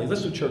family,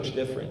 let's do church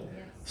different.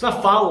 Let's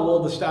not follow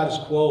all the status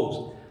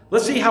quos.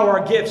 Let's see how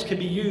our gifts can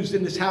be used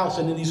in this house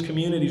and in these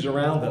communities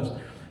around us.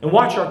 And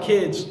watch our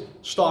kids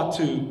start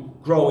to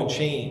grow and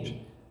change.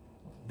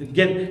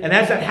 And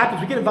as that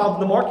happens, we get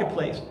involved in the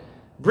marketplace,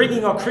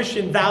 bringing our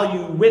Christian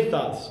value with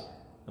us.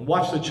 And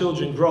watch the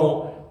children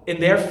grow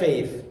in their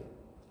faith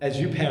as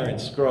you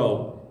parents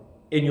grow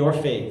in your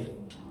faith.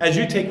 As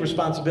you take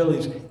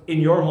responsibilities in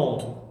your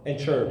home and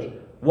church.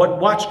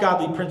 Watch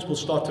godly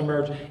principles start to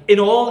emerge in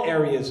all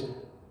areas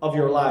of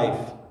your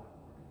life.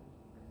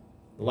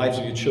 The lives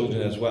of your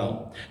children as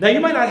well. Now, you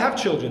might not have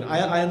children.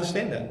 I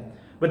understand that.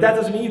 But that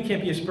doesn't mean you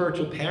can't be a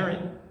spiritual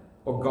parent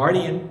or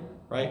guardian,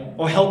 right?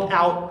 Or help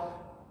out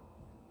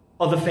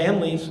other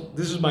families.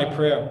 This is my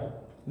prayer.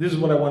 This is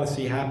what I want to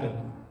see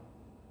happen.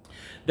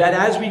 That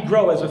as we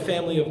grow as a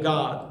family of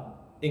God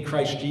in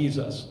Christ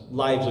Jesus,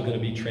 lives are going to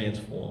be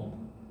transformed.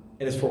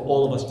 And it's for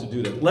all of us to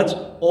do that. Let's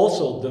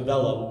also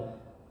develop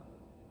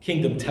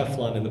Kingdom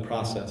Teflon in the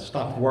process.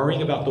 Stop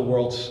worrying about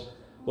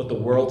what the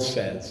world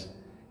says,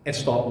 and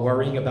start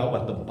worrying about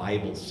what the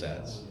Bible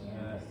says.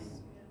 Yes.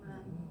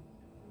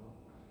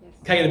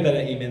 Can I get a better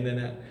amen than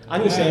that? I'm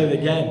going to say it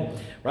again,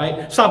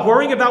 right? Stop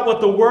worrying about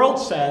what the world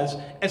says,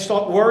 and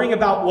start worrying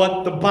about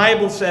what the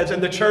Bible says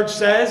and the church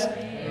says.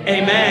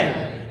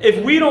 Amen.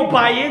 If we don't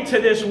buy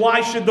into this, why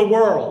should the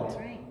world?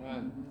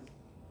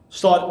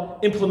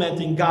 Start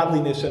implementing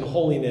godliness and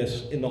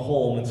holiness in the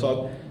home, and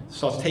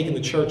starts taking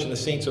the church and the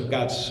saints of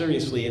God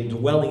seriously, and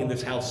dwelling in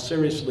this house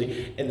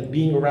seriously, and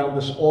being around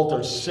this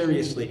altar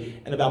seriously,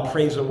 and about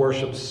praise and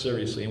worship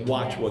seriously. And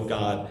watch what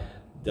God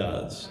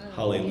does.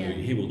 Hallelujah.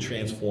 He will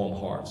transform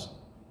hearts.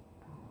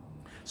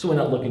 So we're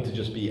not looking to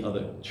just be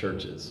other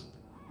churches.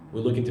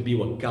 We're looking to be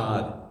what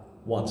God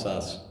wants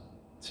us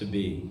to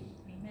be.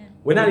 Amen.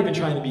 We're not even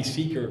trying to be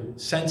seeker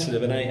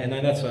sensitive, and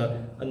that's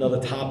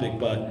another topic,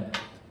 but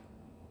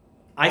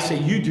I say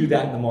you do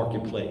that in the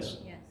marketplace.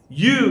 Yes.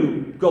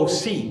 You go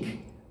seek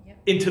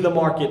into the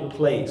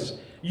marketplace.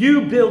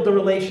 You build the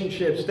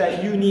relationships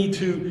that you need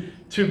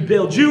to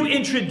build. You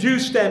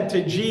introduce them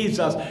to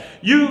Jesus.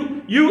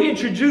 You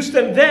introduce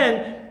them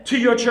then to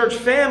your church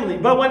family.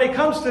 But when it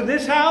comes to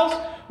this house,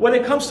 when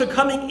it comes to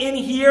coming in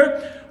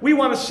here, we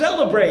want to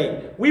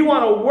celebrate. We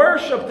want to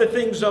worship the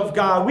things of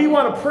God. We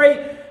want to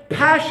pray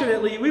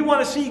passionately. We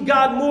want to see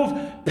God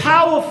move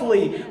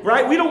powerfully,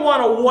 right? We don't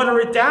want to water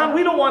it down.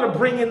 We don't want to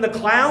bring in the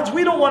clowns.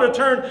 We don't want to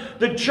turn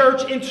the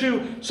church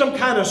into some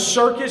kind of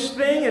circus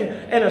thing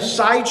and a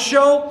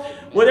sideshow.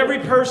 When every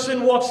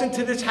person walks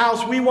into this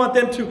house, we want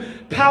them to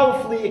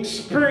powerfully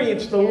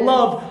experience the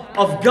love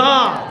of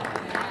God.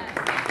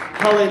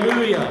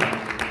 Hallelujah.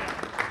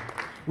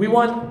 We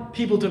want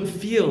people to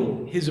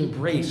feel His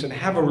embrace and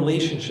have a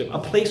relationship, a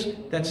place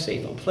that's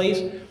safe, a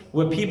place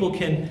where people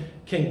can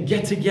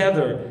get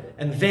together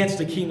and advance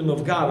the kingdom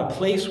of God, a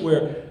place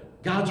where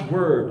God's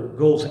word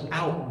goes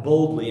out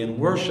boldly and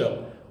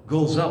worship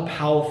goes up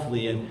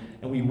powerfully, and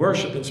we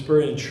worship in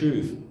spirit and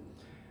truth.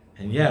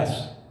 And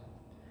yes,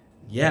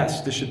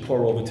 this should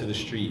pour over to the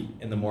street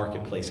in the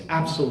marketplace.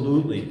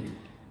 Absolutely.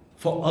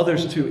 For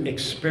others to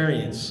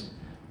experience.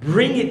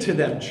 Bring it to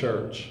them,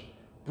 church.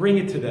 Bring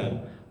it to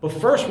them. But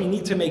first, we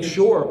need to make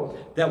sure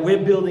that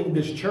we're building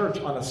this church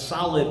on a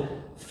solid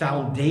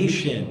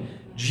foundation.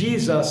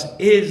 Jesus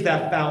is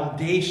that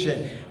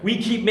foundation. We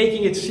keep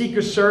making it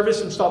seeker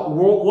service and start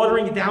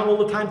watering it down all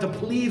the time to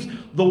please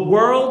the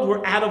world.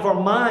 We're out of our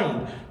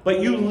mind. But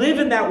you live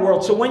in that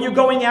world. So when you're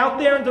going out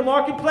there in the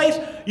marketplace,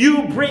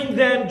 you bring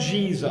them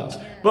Jesus.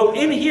 But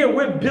in here,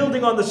 we're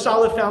building on the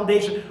solid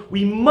foundation.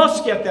 We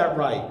must get that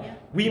right.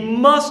 We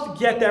must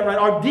get that right.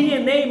 Our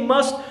DNA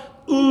must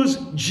ooze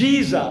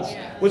Jesus.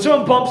 When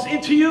someone bumps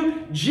into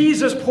you,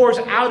 Jesus pours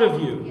out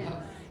of you.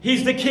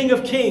 He's the King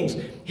of Kings.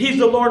 He's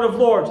the Lord of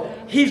Lords.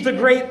 He's the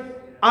great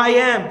I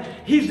am.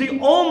 He's the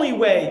only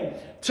way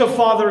to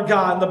Father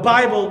God. And the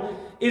Bible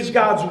is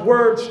God's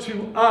words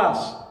to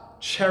us.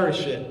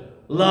 Cherish it.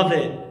 Love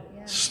it.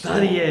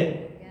 Study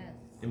it.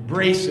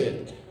 Embrace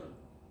it.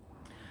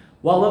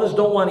 While others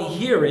don't want to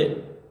hear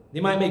it,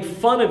 they might make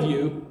fun of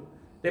you.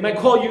 They might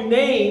call you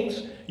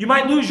names. You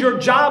might lose your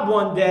job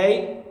one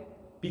day.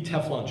 Be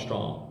Teflon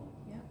strong.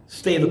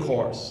 Stay the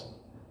course.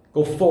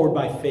 Go forward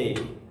by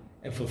faith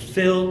and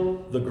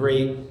fulfill the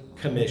Great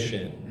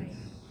Commission.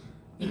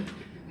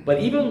 But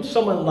even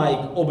someone like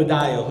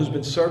Obadiah, who's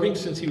been serving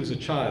since he was a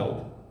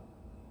child,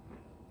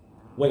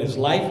 when his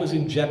life was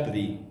in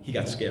jeopardy, he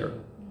got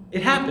scared.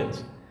 It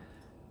happens.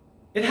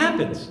 It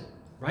happens,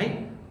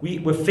 right?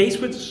 We're faced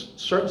with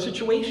certain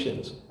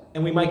situations,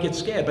 and we might get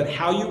scared. But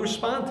how you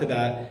respond to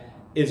that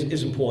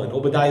is important.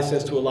 Obadiah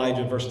says to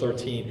Elijah in verse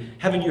 13,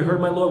 "Haven't you heard,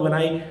 my Lord,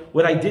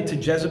 what I did to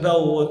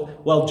Jezebel?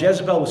 While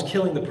Jezebel was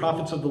killing the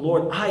prophets of the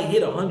Lord, I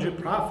hid 100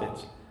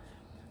 prophets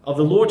of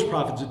the Lord's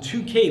prophets in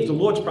 2 caves." The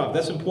Lord's prophet,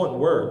 that's an important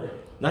word.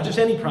 Not just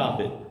any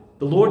prophet.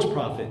 The Lord's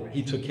prophet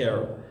he took care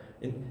of.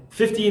 And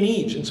 50 in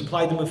each, and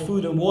supplied them with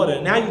food and water.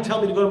 And now you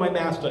tell me to go to my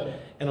master,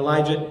 and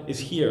Elijah is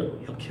here.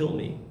 He'll kill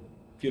me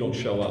if you don't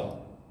show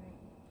up.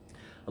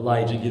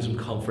 Elijah gives him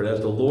comfort. "As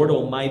the Lord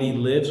Almighty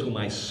lives, whom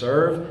I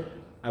serve,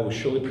 I will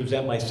surely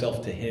present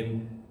myself to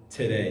him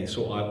today."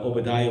 So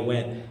Obadiah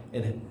went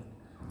and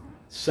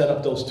set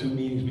up those 2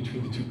 meetings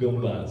between the 2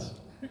 Goombas,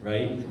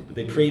 right? But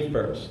they prayed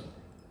first.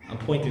 I'm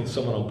pointing to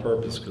someone on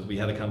purpose because we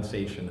had a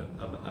conversation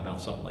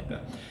about something like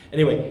that.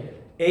 Anyway,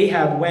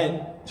 Ahab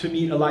went to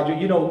meet Elijah.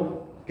 You know,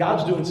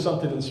 God's doing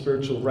something in the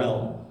spiritual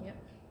realm. Yep.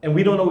 And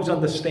we don't always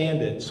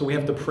understand it, so we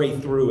have to pray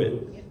through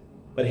it. Yep.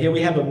 But here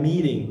we have a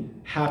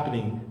meeting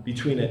happening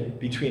between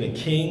a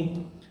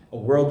king, a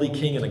worldly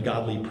king, and a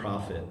godly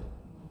prophet.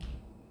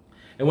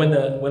 And when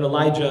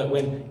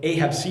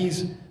Ahab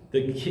sees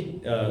when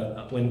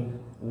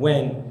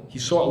he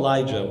saw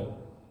Elijah,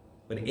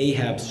 when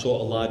Ahab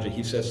saw Elijah,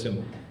 he says to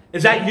him,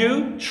 "Is that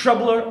you,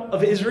 troubler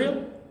of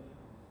Israel?"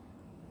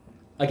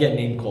 Again,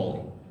 name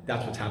calling.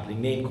 That's what's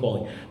happening, name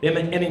calling. The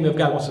enemy of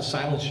God wants to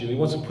silence you. He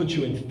wants to put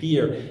you in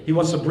fear. He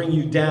wants to bring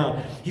you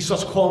down. He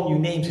starts calling you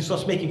names. He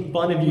starts making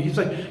fun of you. He's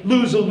like,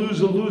 "Loser,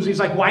 loser, loser." He's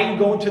like, "Why are you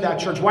going to that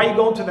church? Why are you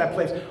going to that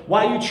place?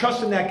 Why are you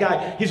trusting that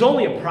guy? He's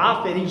only a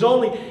prophet. He's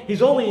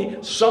only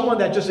someone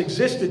that just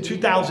existed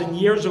 2,000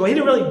 years ago. He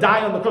didn't really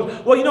die on the cross."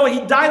 Well, you know, he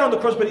died on the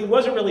cross, but he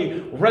wasn't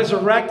really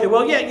resurrected.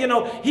 Well, yeah, you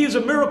know, he's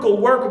a miracle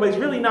worker, but he's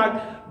really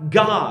not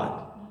God.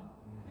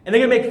 And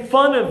they're going to make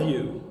fun of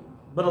you.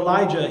 But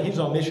Elijah, he's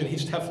on mission.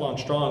 He's Teflon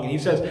strong. And he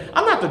says,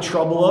 "I'm not the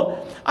troubler.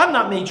 I've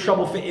not made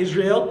trouble for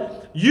Israel.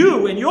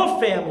 You and your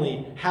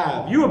family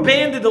have. You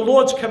abandoned the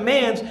Lord's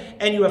commands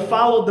and you have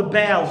followed the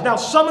Baals. Now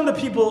summon the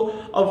people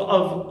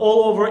of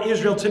all over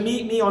Israel to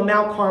meet me on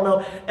Mount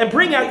Carmel and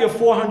bring out your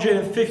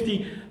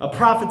 450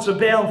 prophets of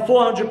Baal and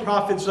 400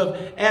 prophets of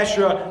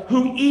Asherah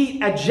who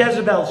eat at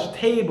Jezebel's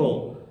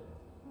table.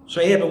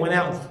 So Ahab went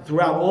out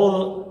throughout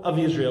all of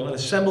Israel and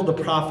assembled the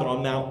prophet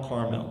on Mount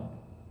Carmel.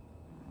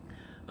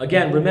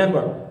 Again,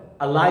 remember,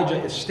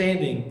 Elijah is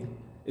standing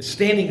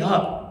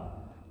up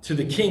to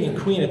the king and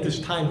queen at this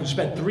time who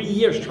spent 3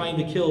 years trying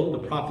to kill the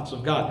prophets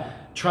of God,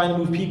 trying to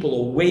move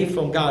people away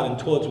from God and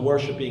towards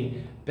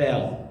worshiping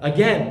Baal.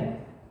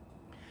 Again,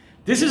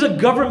 this is a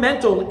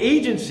governmental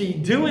agency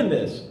doing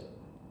this,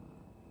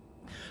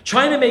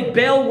 trying to make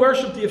Baal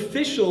worship the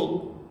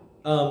official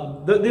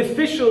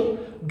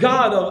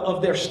God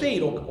of their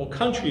state or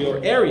country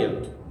or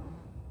area.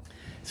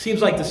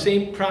 Seems like the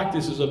same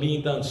practices are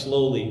being done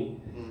slowly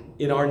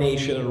in our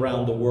nation and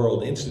around the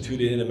world,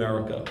 instituted in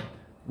America.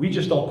 We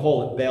just don't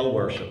call it Baal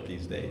worship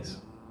these days.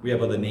 We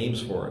have other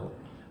names for it.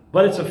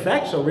 But its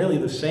effects are really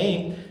the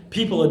same.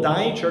 People are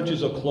dying,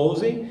 churches are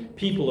closing,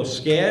 people are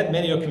scared,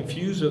 many are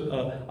confused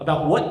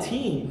about what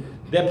team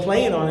they're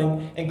playing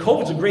on. And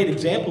COVID's a great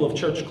example of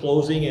church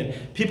closing and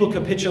people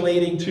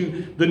capitulating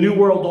to the New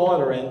World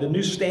Order and the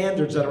new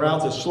standards that are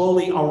out there.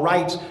 Slowly our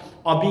rights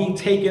are being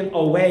taken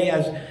away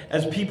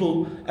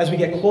as we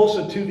get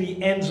closer to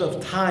the ends of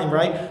time,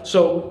 right?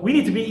 So we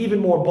need to be even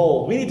more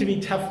bold. We need to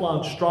be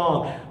Teflon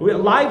strong.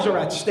 Lives are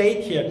at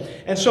stake here.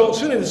 And so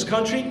soon in this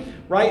country,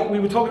 right, we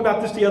were talking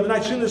about this the other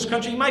night, soon in this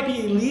country, it might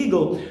be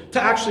illegal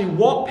to actually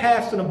walk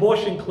past an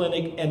abortion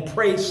clinic and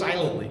pray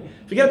silently.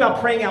 Forget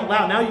about praying out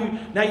loud.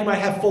 Now you might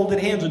have folded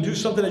hands or do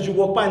something as you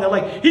walk by and they're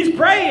like, he's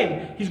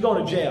praying! He's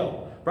going to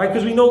jail, right?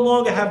 Because we no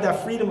longer have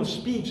that freedom of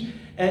speech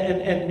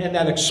and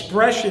that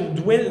expression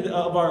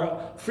of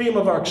our freedom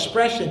of our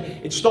expression.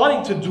 It's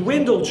starting to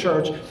dwindle,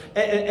 church,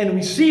 and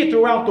we see it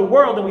throughout the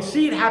world, and we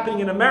see it happening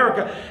in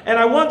America. And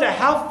I wonder,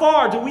 how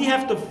far do we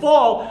have to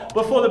fall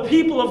before the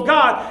people of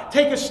God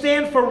take a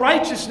stand for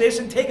righteousness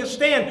and take a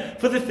stand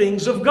for the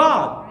things of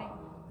God?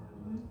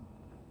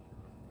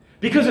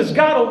 Because it's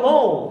God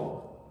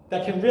alone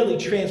that can really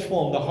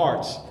transform the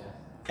hearts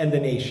and the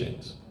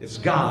nations. It's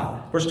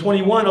God. Verse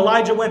 21,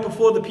 Elijah went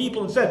before the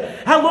people and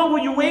said, how long will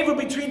you waver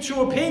between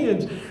two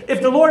opinions?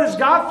 If the Lord is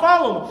God,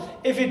 follow him.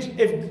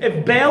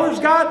 If Baal is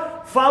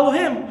God, follow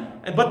him.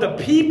 But the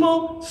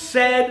people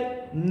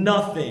said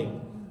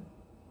nothing.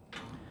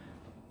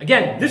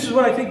 Again, this is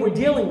what I think we're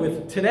dealing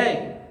with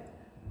today.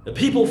 The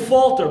people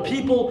falter.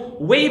 People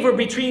waver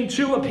between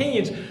two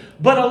opinions.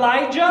 But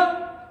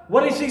Elijah,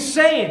 what is he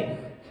saying?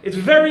 It's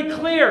very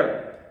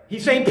clear.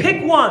 He's saying,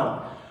 pick one.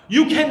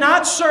 You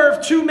cannot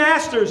serve two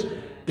masters.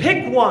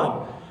 Pick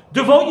one.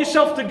 Devote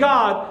yourself to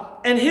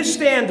God and his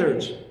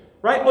standards,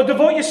 right? Or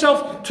devote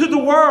yourself to the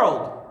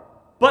world.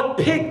 But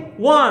pick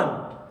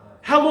one.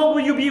 How long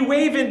will you be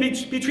wavering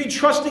between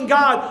trusting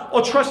God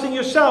or trusting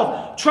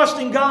yourself?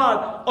 Trusting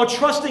God or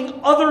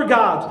trusting other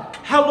gods?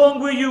 How long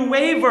will you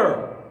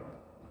waver?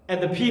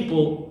 And the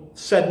people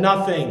said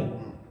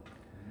nothing.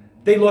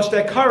 They lost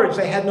their courage.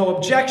 They had no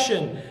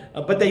objection.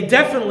 But they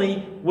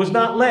definitely was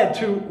not led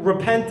to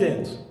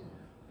repentance.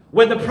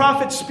 When the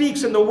prophet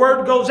speaks and the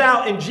word goes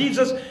out and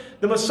Jesus,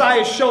 the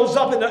Messiah, shows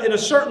up in a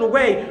certain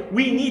way,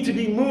 we need to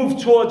be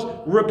moved towards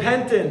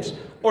repentance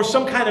or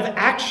some kind of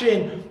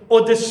action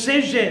or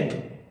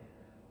decision.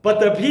 But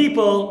the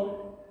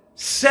people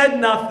said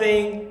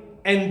nothing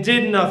and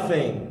did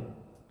nothing.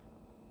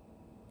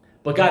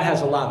 But God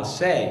has a lot to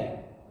say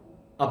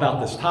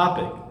about this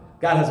topic.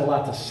 God has a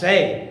lot to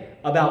say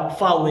about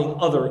following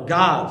other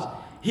gods.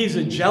 He's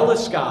a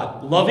jealous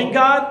God. Loving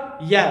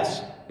God?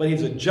 Yes. But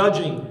he's a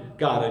judging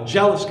God, a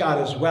jealous God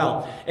as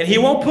well. And he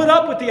won't put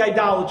up with the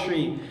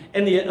idolatry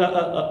and the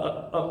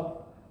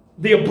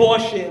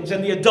abortions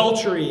and the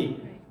adultery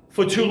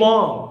for too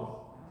long.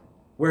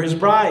 We're his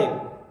bride.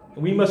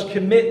 And we must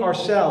commit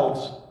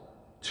ourselves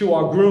to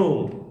our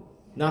groom,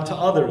 not to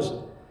others.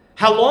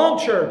 How long,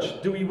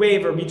 church, do we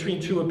waver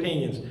between two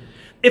opinions?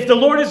 If the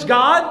Lord is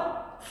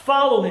God,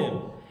 follow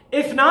him.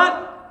 If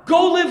not,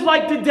 go live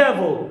like the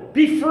devil.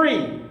 Be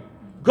free.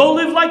 Go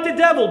live like the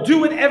devil. Do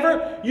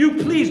whatever you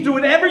please. Do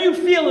whatever you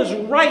feel is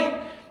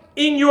right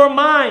in your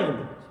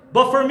mind.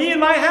 But for me and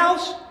my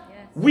house,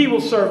 we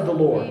will serve the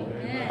Lord.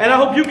 Amen. And I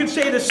hope you can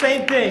say the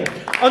same thing.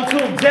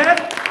 Until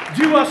death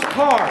do us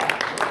part.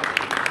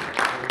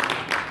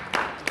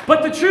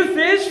 But the truth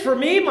is, for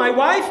me, my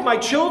wife, my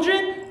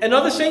children, and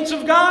other saints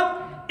of God,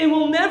 it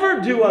will never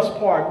do us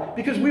part,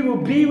 because we will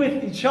be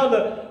with each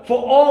other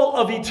for all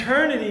of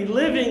eternity,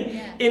 living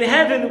in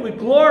heaven with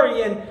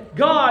glory and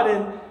God,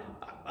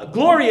 and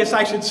glorious,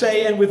 I should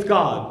say, and with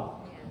God.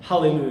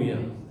 Hallelujah.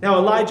 Now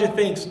Elijah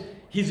thinks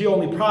he's the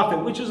only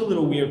prophet, which is a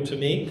little weird to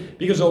me,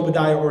 because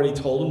Obadiah already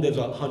told him there's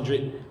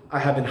 100 I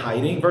have in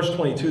hiding. Verse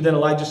 22, then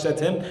Elijah said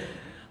to him,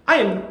 I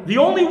am the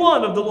only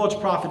one of the Lord's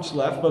prophets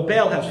left, but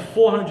Baal has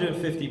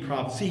 450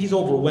 prophets. See, he's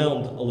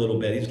overwhelmed a little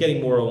bit. He's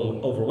getting more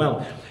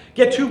overwhelmed.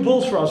 Get 2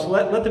 bulls for us.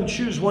 Let them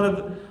choose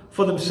one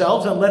for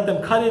themselves, and let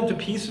them cut it into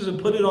pieces and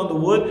put it on the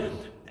wood.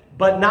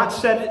 but not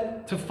set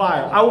it to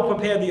fire. I will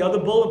prepare the other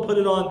bull and put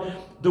it on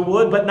the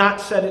wood, but not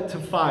set it to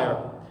fire.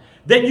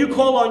 Then you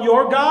call on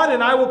your God,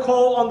 and I will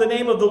call on the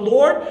name of the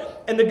Lord.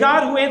 And the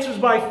God who answers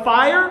by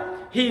fire,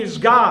 he is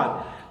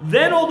God.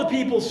 Then all the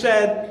people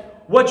said,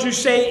 what you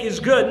say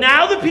is good.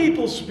 Now the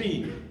people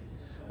speak.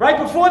 Right?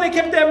 Before they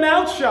kept their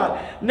mouths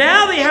shut.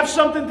 Now they have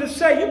something to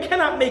say. You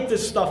cannot make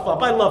this stuff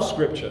up. I love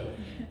Scripture.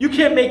 You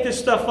can't make this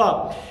stuff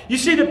up. You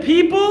see, the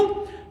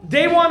people,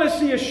 they want to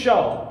see a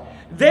show.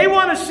 They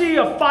want to see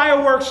a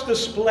fireworks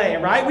display,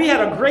 right? We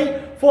had a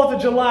great 4th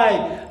of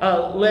July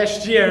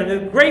last year, and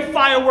a great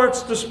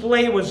fireworks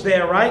display was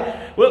there,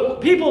 right? Well,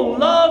 people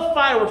love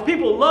fireworks.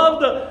 People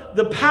love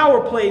the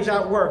power plays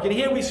at work. And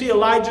here we see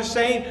Elijah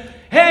saying,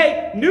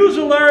 hey, news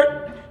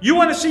alert, you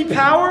want to see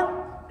power?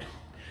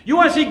 You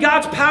want to see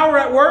God's power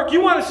at work? You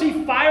want to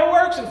see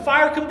fireworks and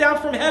fire come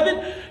down from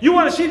heaven? You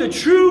want to see the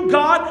true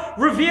God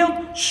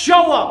revealed?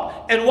 Show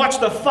up and watch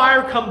the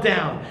fire come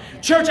down.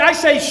 Church, I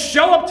say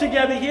show up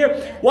together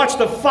here. Watch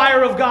the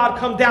fire of God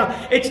come down.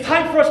 It's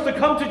time for us to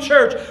come to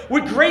church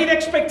with great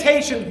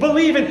expectations,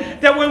 believing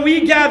that when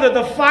we gather,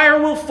 the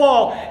fire will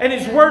fall and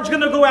His word's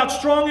going to go out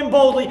strong and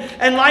boldly,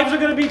 and lives are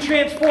going to be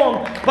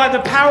transformed by the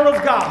power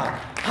of God.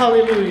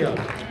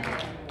 Hallelujah.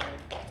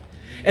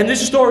 And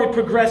this story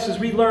progresses.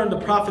 We learn the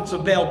prophets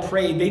of Baal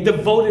prayed. They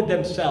devoted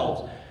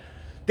themselves.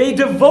 They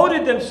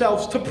devoted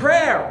themselves to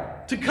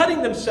prayer, to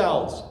cutting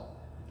themselves,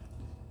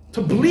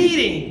 to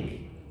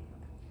bleeding.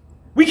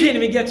 We can't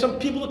even get some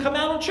people to come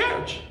out of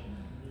church.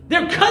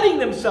 They're cutting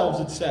themselves,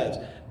 it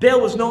says.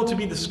 Baal was known to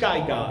be the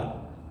sky god,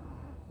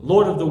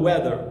 Lord of the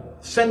weather,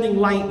 sending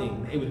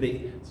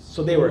lightning.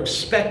 So they were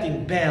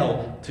expecting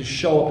Baal to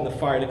show up and the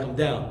fire to come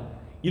down.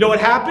 You know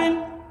what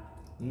happened?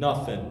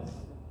 Nothing.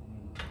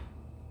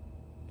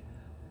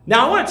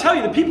 Now, I want to tell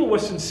you, the people were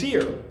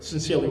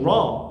sincerely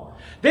wrong.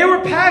 They were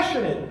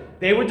passionate.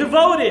 They were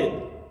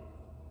devoted.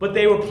 But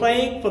they were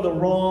playing for the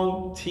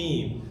wrong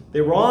team.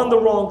 They were on the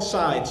wrong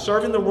side,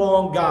 serving the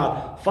wrong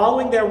God,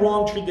 following their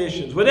wrong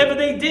traditions. Whatever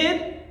they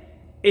did,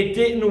 it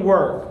didn't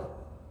work.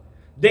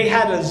 They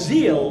had a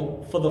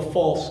zeal for the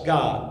false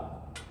god.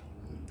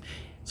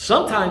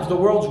 Sometimes the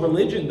world's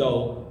religion,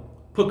 though,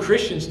 put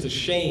Christians to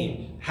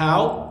shame.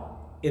 How?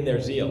 In their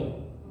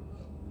zeal.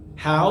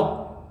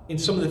 How? In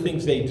some of the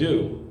things they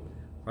do.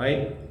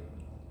 Right?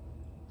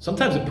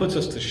 Sometimes it puts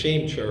us to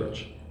shame,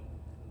 church.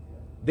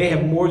 They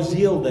have more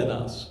zeal than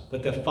us,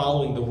 but they're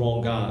following the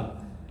wrong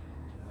God.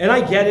 And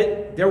I get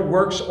it. They're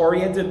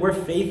works-oriented. We're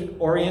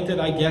faith-oriented.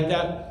 I get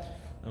that.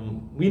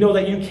 We know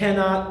that you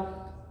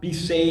cannot be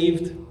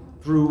saved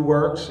through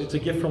works. It's a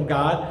gift from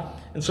God.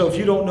 And so if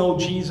you don't know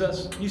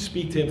Jesus, you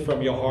speak to Him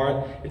from your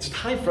heart. It's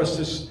time for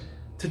us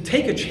to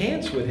take a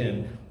chance with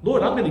Him.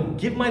 Lord, I'm going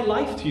to give my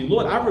life to you.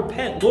 Lord, I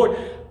repent. Lord,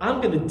 I'm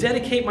going to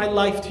dedicate my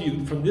life to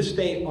you from this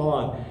day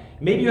on.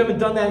 Maybe you haven't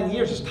done that in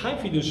years. It's time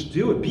for you to just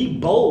do it. Be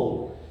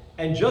bold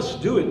and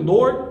just do it.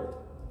 Lord,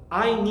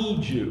 I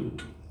need you.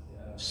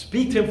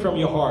 Speak to Him from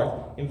your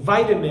heart.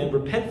 Invite Him in.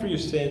 Repent for your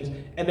sins.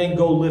 And then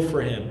go live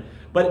for Him.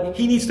 But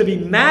He needs to be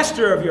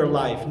master of your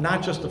life,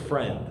 not just a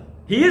friend.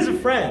 He is a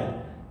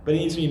friend, but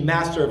He needs to be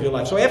master of your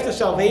life. So after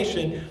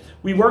salvation,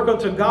 we work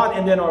unto God,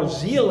 and then our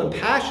zeal and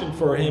passion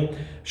for Him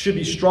should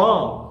be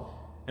strong.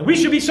 And we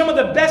should be some of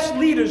the best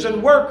leaders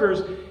and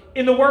workers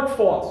in the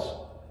workforce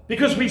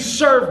because we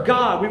serve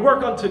God. We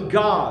work unto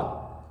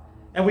God.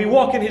 And we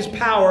walk in His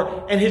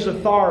power and His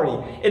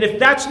authority. And if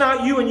that's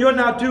not you and you're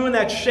not doing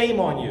that, shame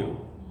on you.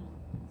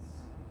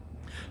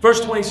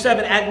 Verse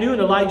 27, at noon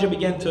Elijah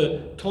began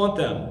to taunt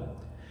them.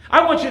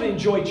 I want you to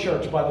enjoy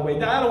church, by the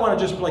way. I don't want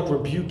to just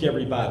rebuke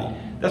everybody.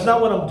 That's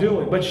not what I'm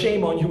doing. But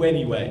shame on you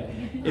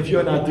anyway if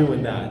you're not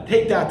doing that.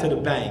 Take that to the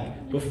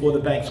bank before the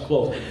bank's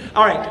closed.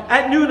 All right,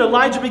 at noon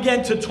Elijah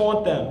began to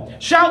taunt them.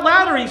 Shout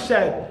louder, he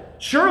said.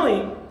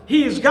 Surely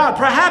He is God.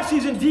 Perhaps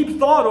He's in deep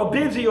thought or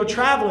busy or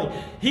traveling.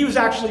 He was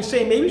actually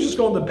saying maybe he's just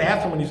going to the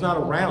bathroom when He's not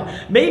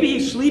around. Maybe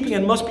He's sleeping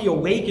and must be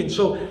awakened.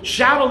 So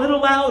shout a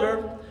little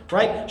louder,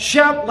 right?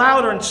 Shout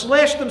louder and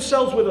slash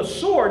themselves with a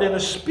sword and a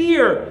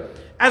spear,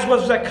 as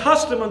was their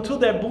custom, until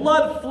their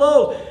blood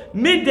flowed.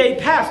 Midday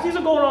passed. These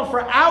are going on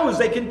for hours.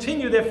 They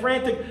continue their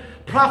frantic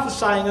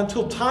prophesying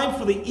until time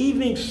for the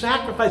evening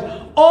sacrifice.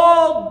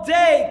 All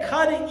day,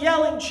 cutting,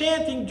 yelling,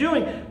 chanting,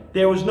 doing.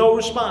 There was no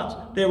response.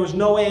 There was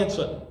no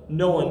answer.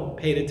 No one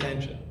paid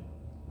attention.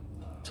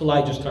 It's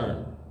Elijah's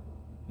turn.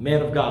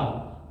 Man of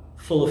God,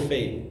 full of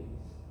faith.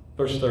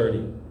 Verse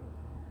 30.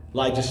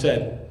 Elijah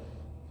said,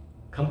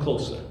 come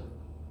closer.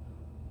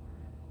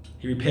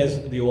 He repairs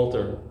the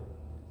altar,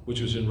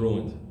 which was in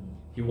ruins.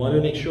 He wanted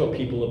to make sure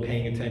people are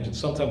paying attention.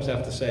 Sometimes I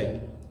have to say,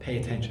 pay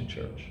attention,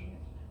 church.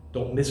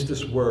 Don't miss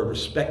this word.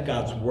 Respect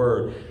God's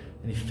word.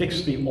 And he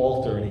fixed the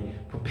altar, and he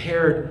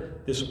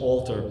prepared this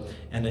altar,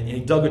 and he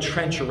dug a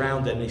trench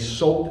around it, and he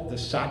soaked the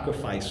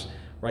sacrifice,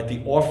 right,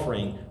 the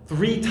offering,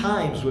 3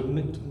 times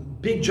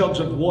with big jugs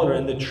of water,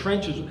 and the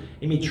trenches,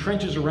 he made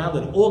trenches around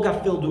it. All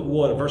got filled with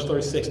water. Verse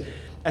 36.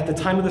 At the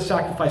time of the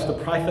sacrifice, the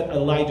prophet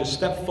Elijah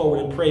stepped forward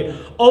and prayed,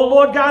 "O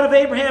Lord God of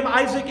Abraham,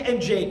 Isaac,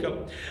 and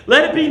Jacob,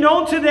 let it be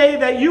known today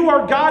that you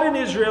are God in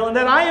Israel, and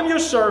that I am your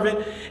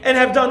servant, and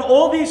have done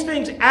all these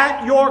things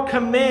at your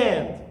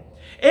command.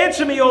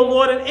 Answer me, O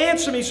Lord, and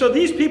answer me, so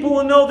these people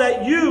will know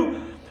that you,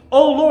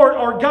 O Lord,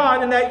 are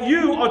God, and that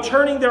you are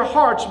turning their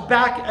hearts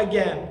back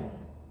again."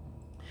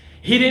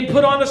 He didn't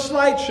put on a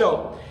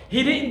slideshow.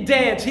 He didn't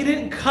dance. He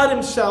didn't cut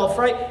himself,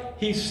 right?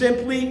 He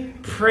simply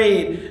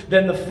prayed.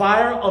 Then the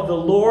fire of the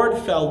Lord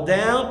fell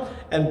down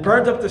and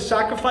burned up the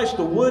sacrifice,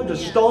 the wood, the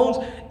stones,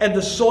 and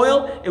the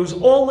soil. It was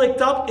all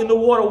licked up in the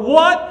water.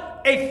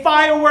 What a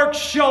fireworks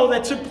show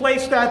that took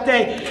place that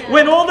day.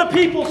 When all the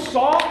people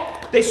saw,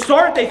 they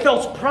fell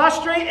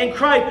prostrate and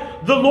cried,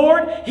 "The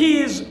Lord,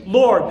 He is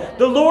Lord.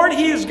 The Lord,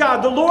 He is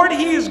God. The Lord,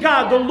 He is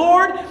God. The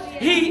Lord,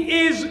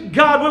 He is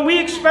God." When we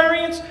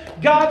experience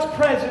God's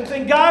presence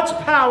and God's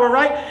power,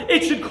 right?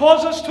 It should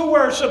cause us to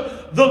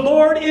worship. The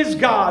Lord is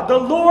God. The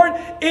Lord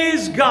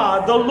is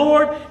God. The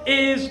Lord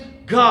is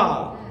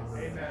God.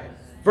 Amen.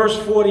 Verse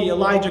 40,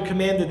 Elijah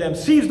commanded them,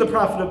 "Seize the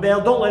prophet of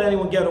Baal. Don't let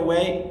anyone get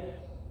away."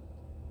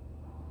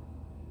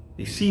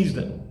 They seized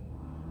him.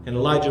 And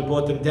Elijah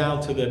brought them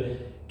down to the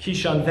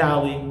Kishon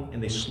Valley,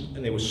 and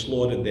they were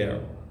slaughtered there.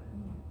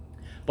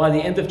 By the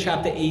end of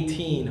chapter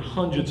 18,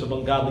 hundreds of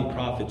ungodly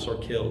prophets are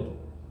killed.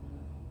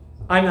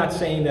 I'm not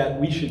saying that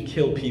we should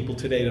kill people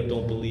today that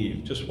don't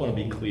believe. Just want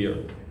to be clear.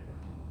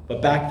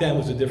 But back then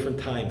was a different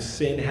time.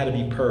 Sin had to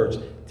be purged.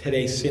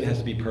 Today, sin has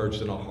to be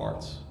purged in our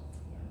hearts.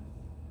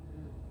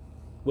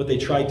 What they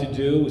tried to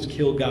do was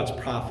kill God's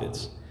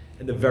prophets.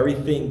 And the very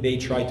thing they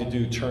tried to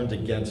do turned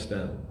against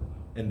them.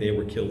 And they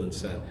were killed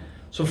instead.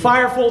 So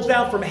fire falls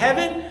down from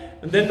heaven.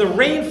 And then the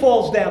rain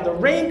falls down. The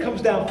rain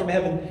comes down from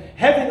heaven.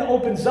 Heaven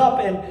opens up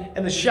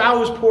and the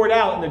showers poured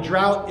out. And the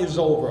drought is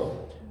over.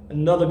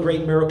 Another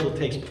great miracle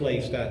takes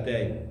place that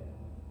day.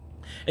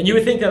 And you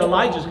would think that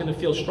Elijah is going to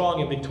feel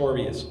strong and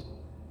victorious.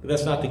 But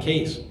that's not the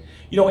case.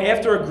 You know,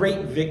 after a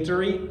great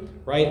victory,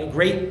 right, a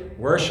great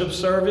worship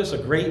service, a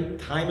great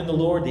time in the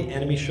Lord, the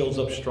enemy shows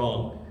up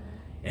strong.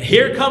 And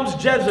here comes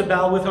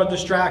Jezebel with her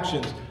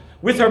distractions,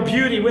 with her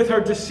beauty, with her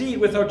deceit,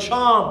 with her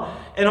charm,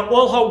 and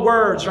all her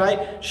words,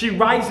 right? She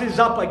rises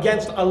up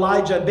against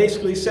Elijah and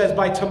basically says,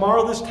 "By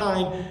tomorrow this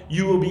time,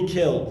 you will be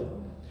killed."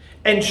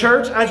 And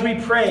church, as we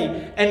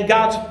pray and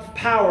God's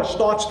power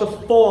starts to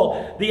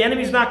fall, the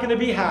enemy's not going to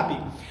be happy.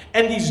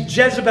 And these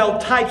Jezebel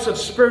types of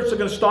spirits are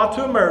going to start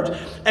to emerge.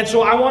 And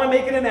so I want to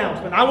make an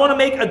announcement. I want to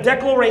make a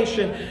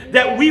declaration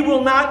that we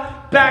will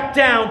not back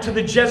down to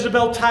the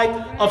Jezebel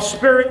type of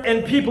spirit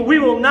and people. We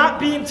will not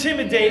be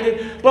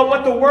intimidated by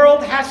what the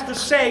world has to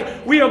say.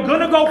 We are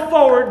going to go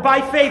forward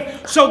by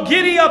faith. So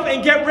giddy up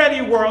and get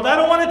ready, world. I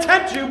don't want to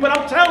tempt you, but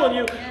I'm telling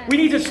you, we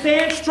need to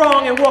stand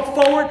strong and walk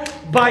forward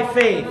by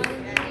faith.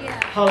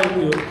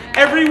 Hallelujah.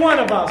 Every one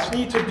of us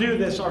need to do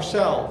this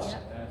ourselves.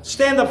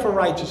 Stand up for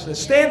righteousness.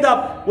 Stand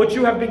up what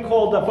you have been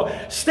called up for.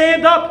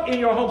 Stand up in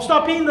your home.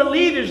 Stop being the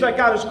leaders that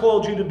God has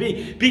called you to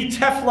be. Be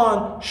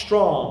Teflon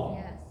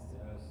strong.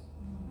 Yes.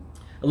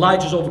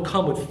 Elijah's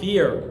overcome with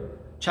fear.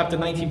 Chapter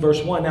 19,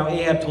 verse 1. Now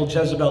Ahab told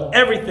Jezebel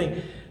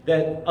everything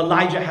that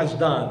Elijah has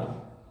done.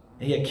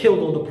 And he had killed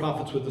all the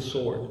prophets with the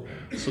sword.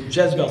 So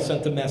Jezebel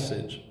sent a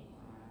message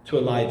to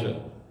Elijah.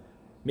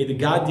 "May the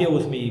God deal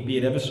with me, be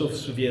it ever so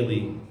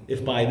severely,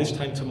 if by this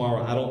time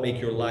tomorrow I don't make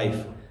your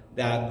life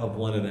that of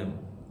one of them."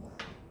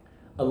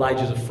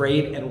 Elijah's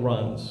afraid and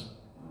runs.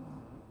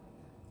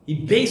 He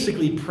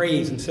basically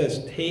prays and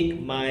says,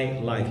 "Take my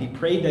life." He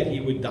prayed that he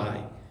would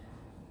die.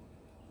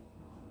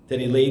 Then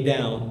he lay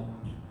down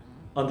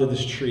under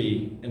this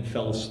tree and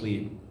fell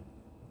asleep.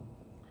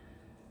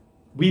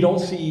 We don't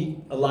see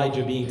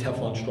Elijah being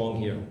Teflon strong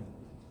here.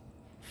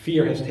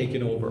 Fear has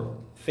taken over.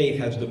 Faith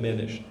has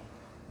diminished.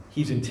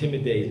 He's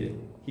intimidated.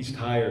 He's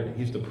tired.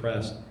 He's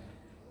depressed.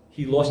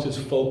 He lost his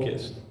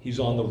focus. He's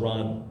on the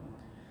run.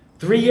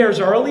 3 years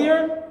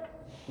earlier,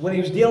 when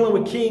he was dealing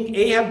with King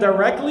Ahab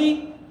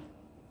directly,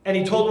 and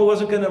he told him it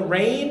wasn't going to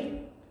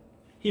rain,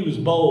 he was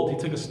bold. He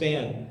took a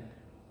stand.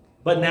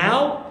 But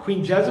now, Queen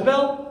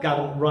Jezebel got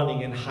him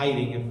running and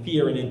hiding in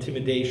fear and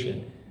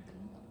intimidation.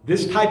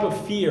 This type of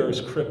fear is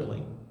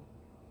crippling.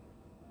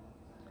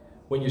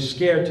 When you're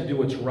scared to do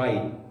what's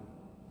right,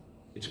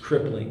 it's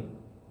crippling.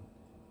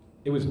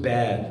 It was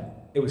bad.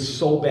 It was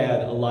so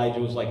bad, Elijah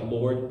was like,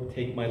 "Lord,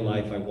 take my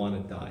life. I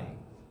want to die."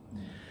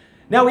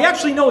 Now, we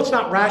actually know it's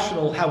not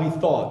rational how he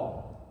thought.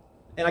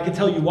 And I can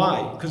tell you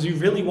why. Because he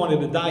really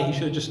wanted to die. He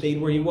should have just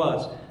stayed where he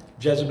was.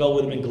 Jezebel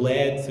would have been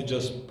glad to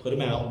just put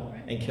him out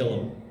and kill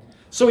him.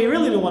 So he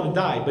really didn't want to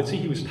die. But see,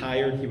 he was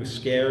tired. He was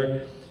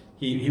scared.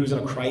 He was in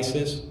a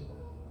crisis.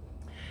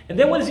 And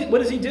then what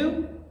does he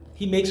do?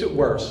 He makes it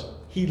worse.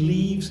 He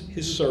leaves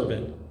his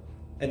servant.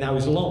 And now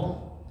he's alone.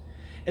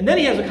 And then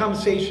he has a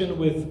conversation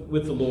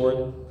with the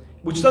Lord,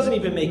 which doesn't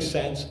even make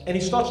sense. And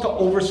he starts to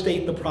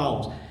overstate the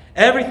problems.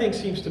 Everything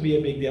seems to be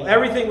a big deal.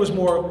 Everything was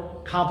more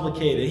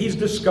complicated. He's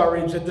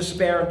discouraged and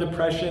despair and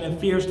depression and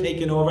fear's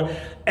taken over.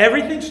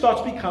 Everything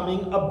starts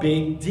becoming a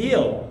big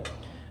deal.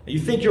 You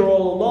think you're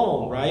all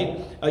alone, right?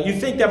 You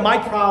think that my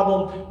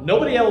problem,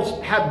 nobody else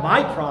had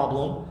my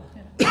problem.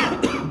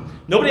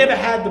 Nobody ever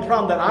had the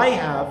problem that I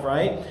have,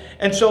 right?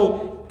 And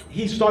so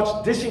he starts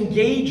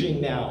disengaging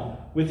now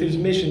with his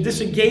mission,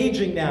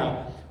 disengaging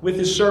now with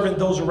his servant,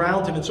 those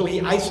around him. And so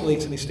he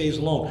isolates and he stays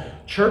alone.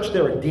 Church,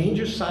 there are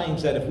danger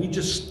signs that if we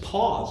just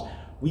pause,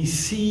 we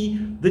see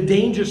the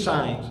danger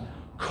signs.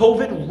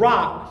 COVID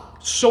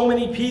rocked so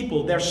many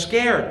people. They're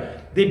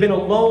scared. They've been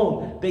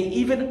alone. They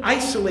even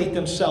isolate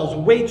themselves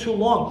way too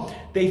long.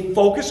 They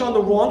focus on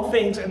the wrong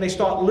things and they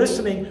start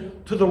listening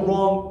to the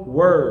wrong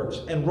words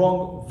and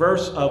wrong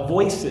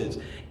voices.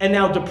 And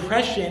now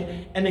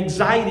depression and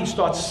anxiety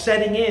start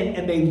setting in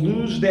and they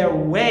lose their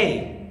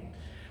way.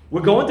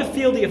 We're going to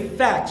feel the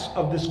effects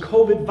of this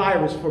COVID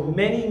virus for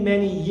many,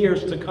 many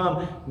years to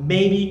come,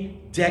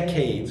 maybe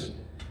decades.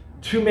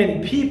 Too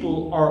many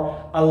people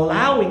are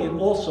allowing it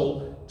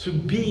also to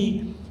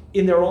be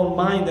in their own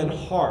mind and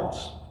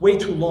hearts way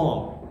too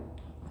long.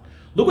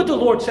 Look what the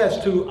Lord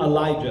says to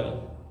Elijah.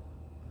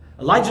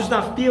 Elijah's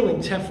not feeling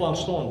Teflon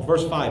storm.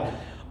 Verse 5.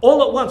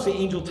 All at once the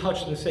angel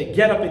touched him and said,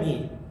 "Get up and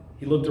eat."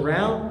 He looked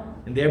around,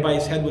 and there by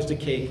his head was the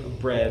cake of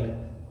bread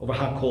over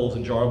hot coals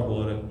and jar of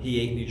water. He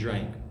ate and he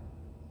drank.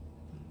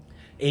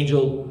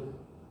 Angel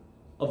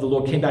of the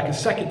Lord came back a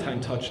second time,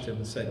 touched him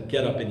and said,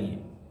 "Get up and eat,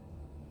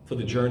 for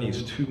the journey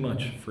is too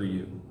much for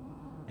you."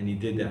 And he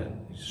did that.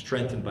 He was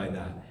strengthened by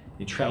that.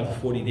 He traveled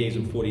 40 days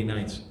and 40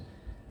 nights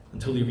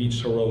until he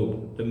reached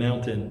Horeb, the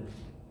mountain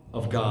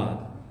of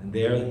God. And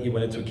there he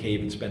went into a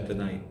cave and spent the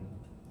night.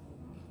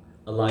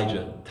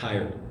 Elijah,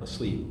 tired,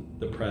 asleep,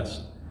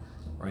 depressed,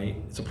 right?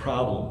 It's a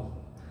problem.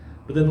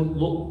 But then,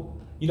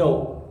 you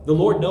know, the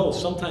Lord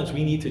knows sometimes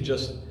we need to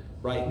just,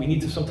 right? We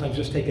need to sometimes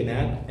just take a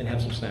nap and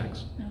have some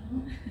snacks.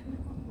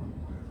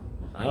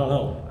 I don't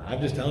know. I'm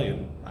just telling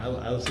you.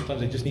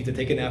 Sometimes I just need to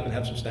take a nap and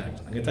have some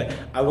snacks. I'm going to tell you.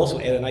 I would also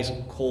add a nice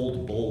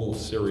cold bowl of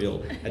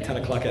cereal at 10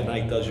 o'clock at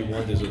night does you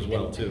wonders as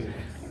well, too.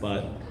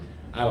 But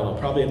I don't know.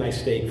 Probably a nice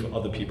steak for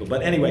other people.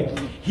 But anyway,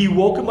 he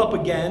woke him up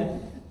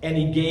again and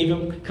he gave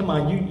him, come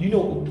on, you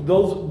know,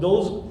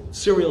 those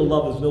cereal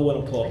lovers know what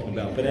I'm talking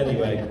about. But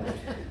anyway,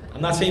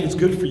 I'm not saying it's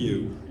good for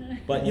you.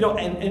 But, you know,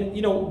 and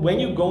you know, when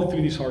you're going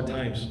through these hard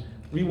times,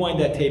 rewind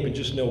that tape and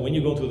just know when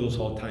you're going through those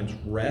hard times,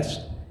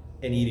 rest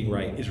and eating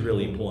right is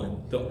really important.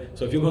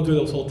 So if you're going through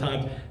those whole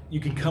times,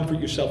 you can comfort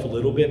yourself a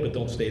little bit, but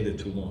don't stay there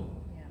too long,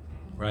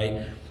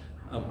 right?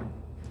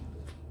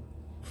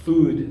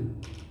 Food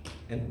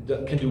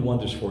can do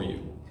wonders for you,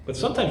 but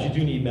sometimes you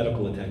do need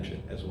medical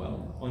attention as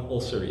well, on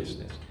all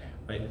seriousness,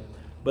 right?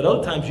 But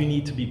other times you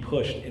need to be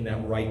pushed in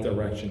that right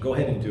direction. Go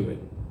ahead and do it.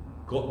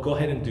 Go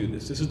ahead and do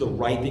this. This is the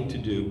right thing to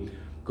do.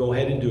 Go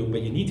ahead and do it,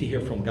 but you need to hear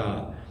from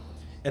God.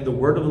 And the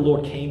word of the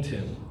Lord came to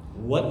him.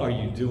 What are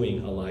you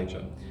doing,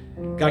 Elijah?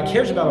 God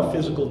cares about our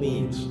physical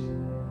needs.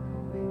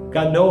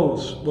 God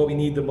knows what we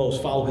need the most,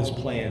 follow his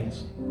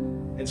plans.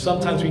 And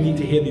sometimes we need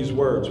to hear these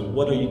words.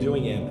 What are you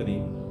doing,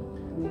 Anthony?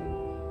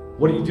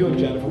 What are you doing,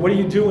 Jennifer? What are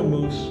you doing,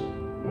 Moose?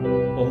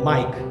 Or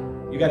Mike?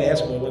 You got to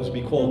ask me when to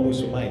be called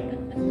Moose or Mike.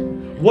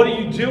 What are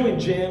you doing,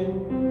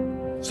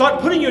 Jim?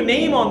 Start putting your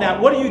name on that.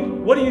 What are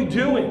you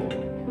doing?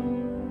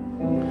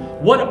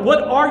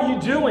 What are you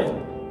doing?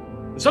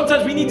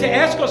 Sometimes we need to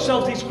ask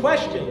ourselves these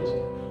questions.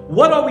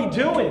 What are we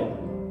doing?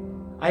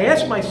 I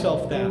ask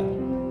myself that.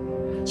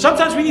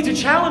 Sometimes we need to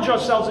challenge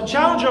ourselves and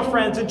challenge our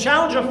friends and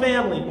challenge our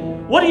family.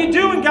 What are you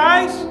doing,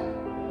 guys?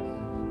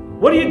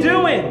 What are you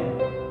doing?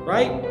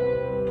 Right?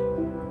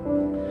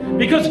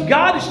 Because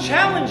God is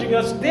challenging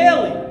us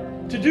daily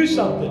to do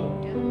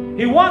something.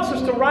 He wants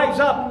us to rise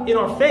up in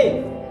our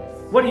faith.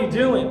 What are you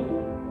doing?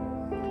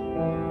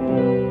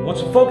 He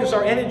wants to focus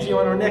our energy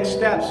on our next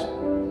steps.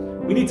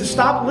 We need to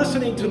stop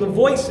listening to the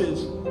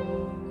voices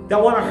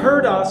that want to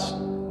hurt us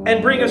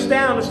and bring us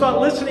down and start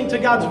listening to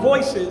God's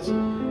voices,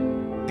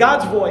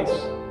 God's voice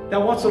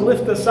that wants to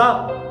lift us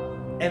up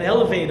and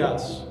elevate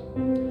us.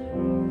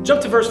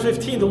 Jump to verse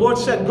 15. The Lord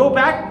said, "Go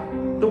back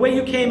the way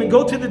you came and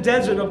go to the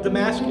desert of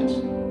Damascus."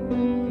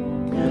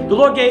 The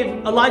Lord gave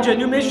Elijah a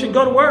new mission.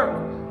 Go to work.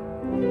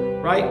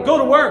 Right? Go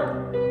to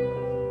work.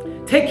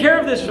 Take care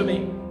of this for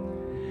me.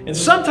 And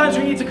sometimes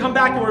we need to come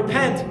back and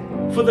repent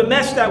for the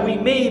mess that we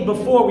made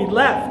before we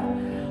left.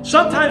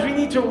 Sometimes we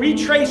need to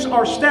retrace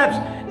our steps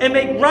and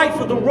make right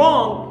for the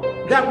wrong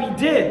that we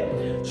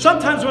did.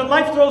 Sometimes when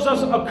life throws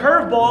us a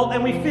curveball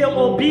and we feel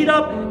all beat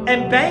up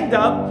and banged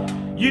up,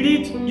 you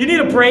need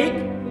a break,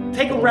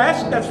 take a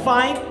rest, that's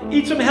fine.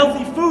 Eat some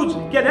healthy foods,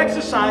 get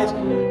exercise,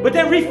 but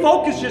then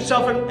refocus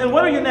yourself and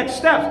what are your next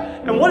steps?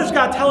 And what is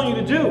God telling you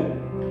to do?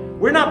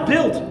 We're not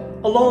built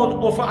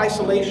alone or for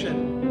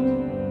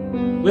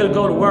isolation. We're to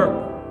go to work.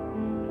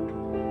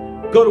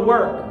 Go to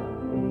work.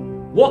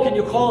 Walk in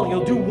your calling.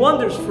 It'll do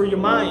wonders for your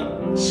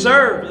mind.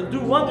 Serve. It'll do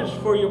wonders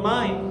for your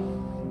mind.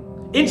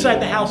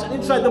 Inside the house and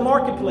inside the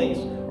marketplace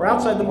or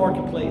outside the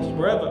marketplace,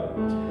 wherever.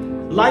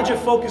 Elijah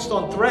focused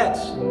on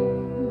threats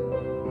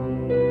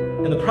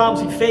and the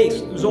problems he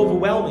faced. It was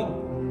overwhelming.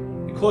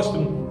 It caused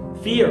him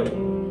fear,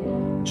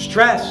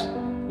 stress,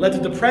 led to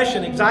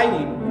depression,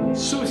 anxiety,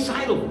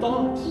 suicidal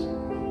thoughts.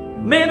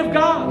 Man of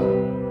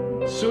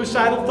God.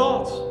 Suicidal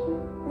thoughts.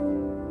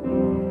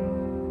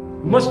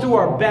 We must do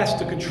our best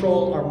to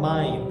control our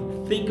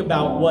mind. Think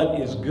about what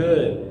is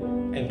good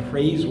and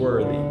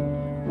praiseworthy.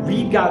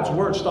 Read God's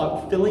word.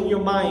 Start filling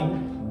your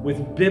mind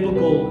with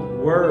biblical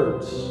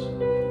words.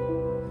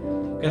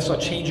 You gotta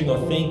start changing our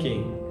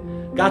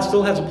thinking. God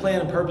still has a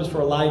plan and purpose for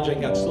Elijah,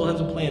 and God still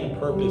has a plan and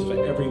purpose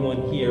for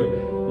everyone here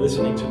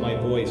listening to my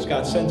voice.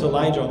 God sends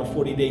Elijah on a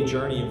 40-day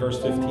journey in verse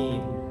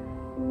 15.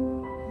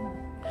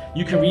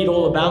 You can read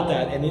all about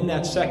that, and in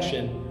that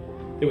section,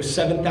 there were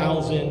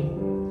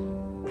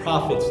 7,000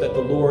 prophets that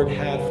the Lord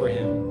had for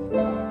him.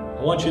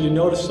 I want you to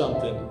notice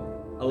something.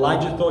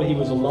 Elijah thought he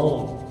was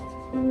alone,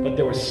 but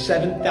there were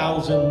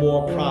 7,000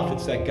 more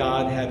prophets that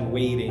God had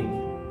waiting.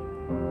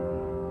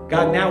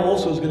 God now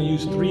also is going to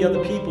use 3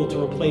 other people to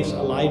replace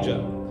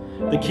Elijah.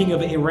 The king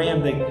of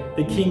Aram,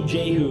 the king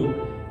Jehu,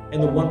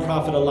 and the one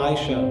prophet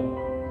Elisha.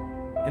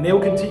 And they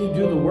will continue to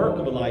do the work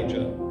of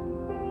Elijah.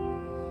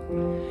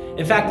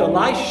 In fact,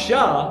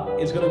 Elisha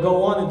is going to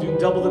go on and do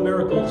double the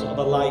miracles of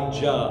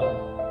Elijah.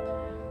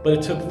 But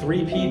it took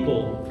 3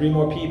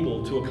 more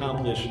people to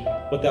accomplish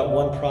what that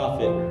one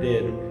prophet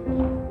did.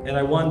 And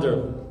I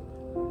wonder,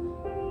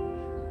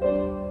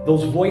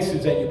 those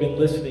voices that you've been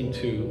listening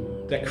to,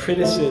 that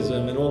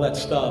criticism and all that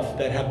stuff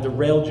that have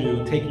derailed you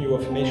and taken you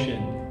off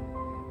mission,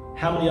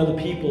 how many other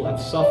people have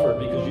suffered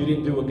because you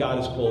didn't do what God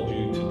has called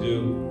you to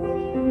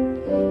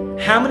do?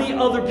 How many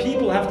other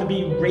people have to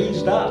be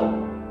raised up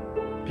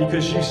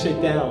because you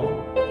sit down?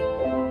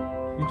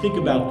 You think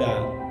about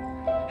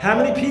that. How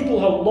many people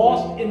are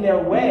lost in their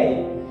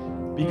way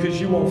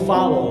because you won't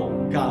follow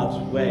God's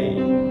way?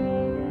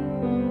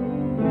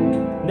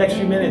 Next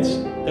few minutes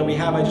that we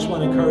have, I just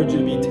want to encourage you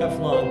to be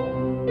Teflon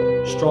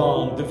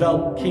strong,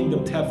 develop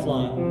kingdom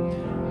Teflon.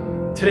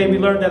 Today we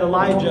learned that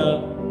Elijah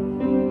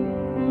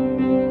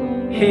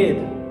hid.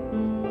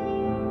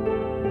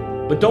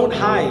 But don't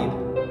hide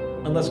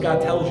unless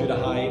God tells you to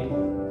hide.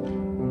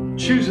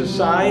 Choose a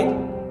side.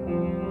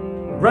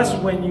 Rest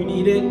when you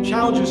need it.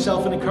 Challenge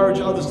yourself and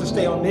encourage others to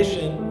stay on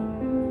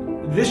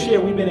mission. This year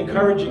we've been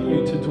encouraging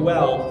you to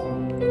dwell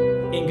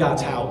in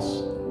God's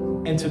house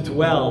and to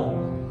dwell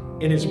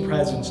in His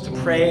presence, to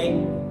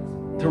pray,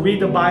 to read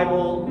the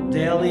Bible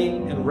daily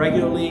and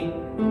regularly,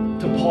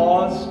 to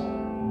pause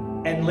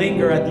and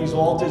linger at these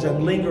altars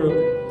and linger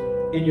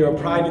in your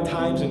private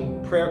times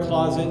and prayer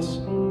closets.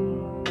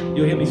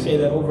 You'll hear me say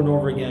that over and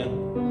over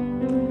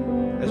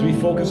again. As we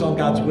focus on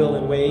God's will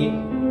and way,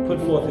 put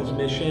forth His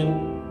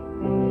mission,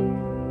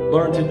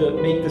 learn to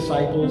make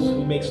disciples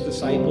who makes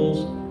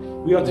disciples.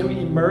 We are to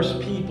immerse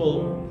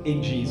people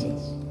in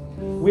Jesus.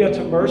 We are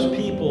to immerse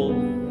people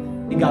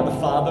in God the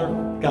Father,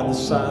 God the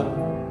Son,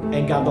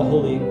 and God the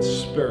Holy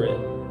Spirit.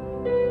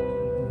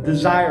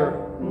 Desire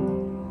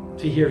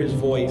to hear His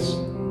voice.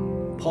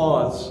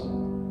 Pause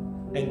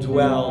and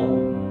dwell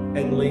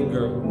and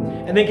linger.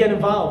 And then get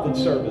involved in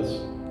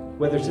service,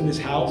 whether it's in this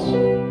house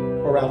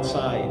or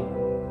outside.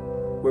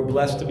 We're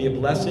blessed to be a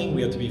blessing.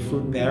 We are to be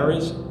fruit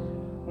bearers.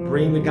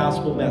 Bring the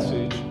gospel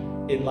message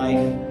in life,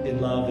 in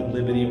love, in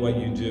liberty, in what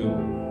you do.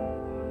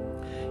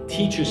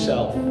 Teach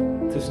yourself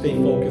to stay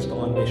focused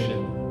on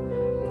mission.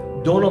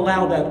 Don't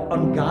allow that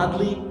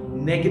ungodly,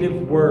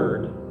 negative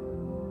word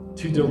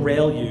to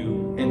derail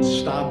you and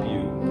stop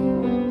you.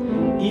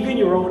 Even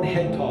your own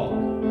head talk,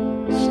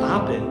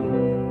 stop it.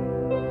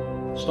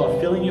 Start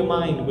filling your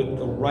mind with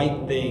the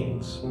right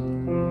things.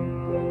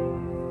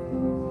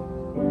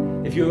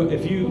 If you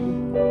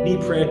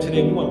need prayer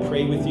today, we want to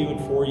pray with you and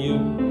for you.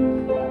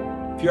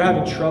 If you're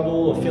having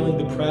trouble or feeling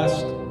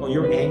depressed or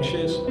you're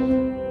anxious,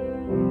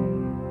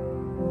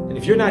 and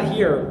if you're not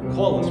here,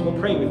 call us. We'll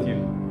pray with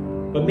you.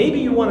 But maybe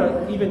you want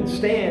to even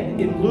stand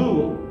in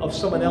lieu of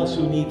someone else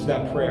who needs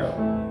that prayer.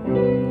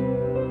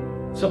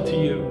 It's up to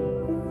you.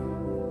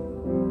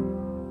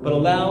 But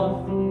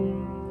allow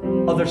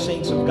other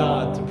saints of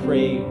God to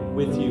pray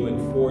with you and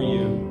for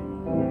you.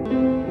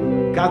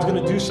 God's going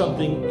to do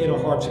something in our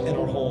hearts and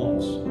our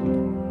homes.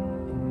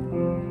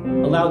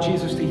 Allow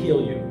Jesus to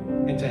heal you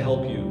and to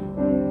help you.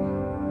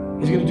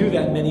 He's going to do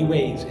that in many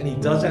ways, and He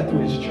does that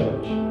through His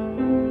church.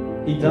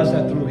 He does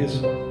that through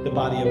the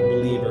body of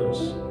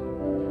believers.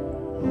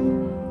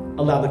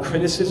 Allow the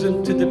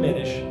criticism to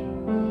diminish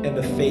and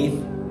the faith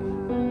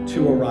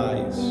to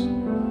arise.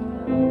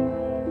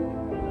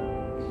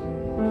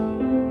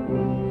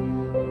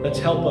 Let's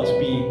help us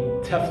be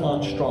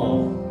Teflon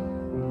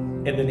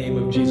strong in the name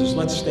of Jesus.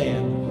 Let's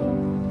stand.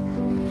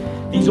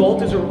 These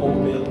altars are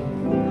open.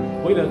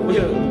 We're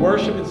gonna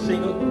worship and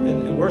sing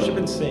and worship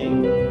and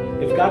sing.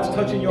 If God's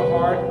touching your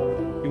heart,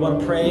 you want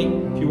to pray.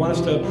 If you want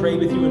us to pray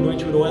with you,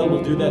 anoint you with oil,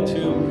 we'll do that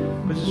too.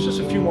 But it's just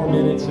a few more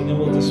minutes and then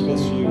we'll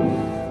dismiss you.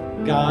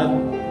 God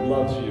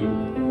loves you.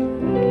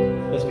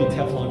 Let's be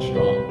Teflon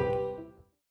strong.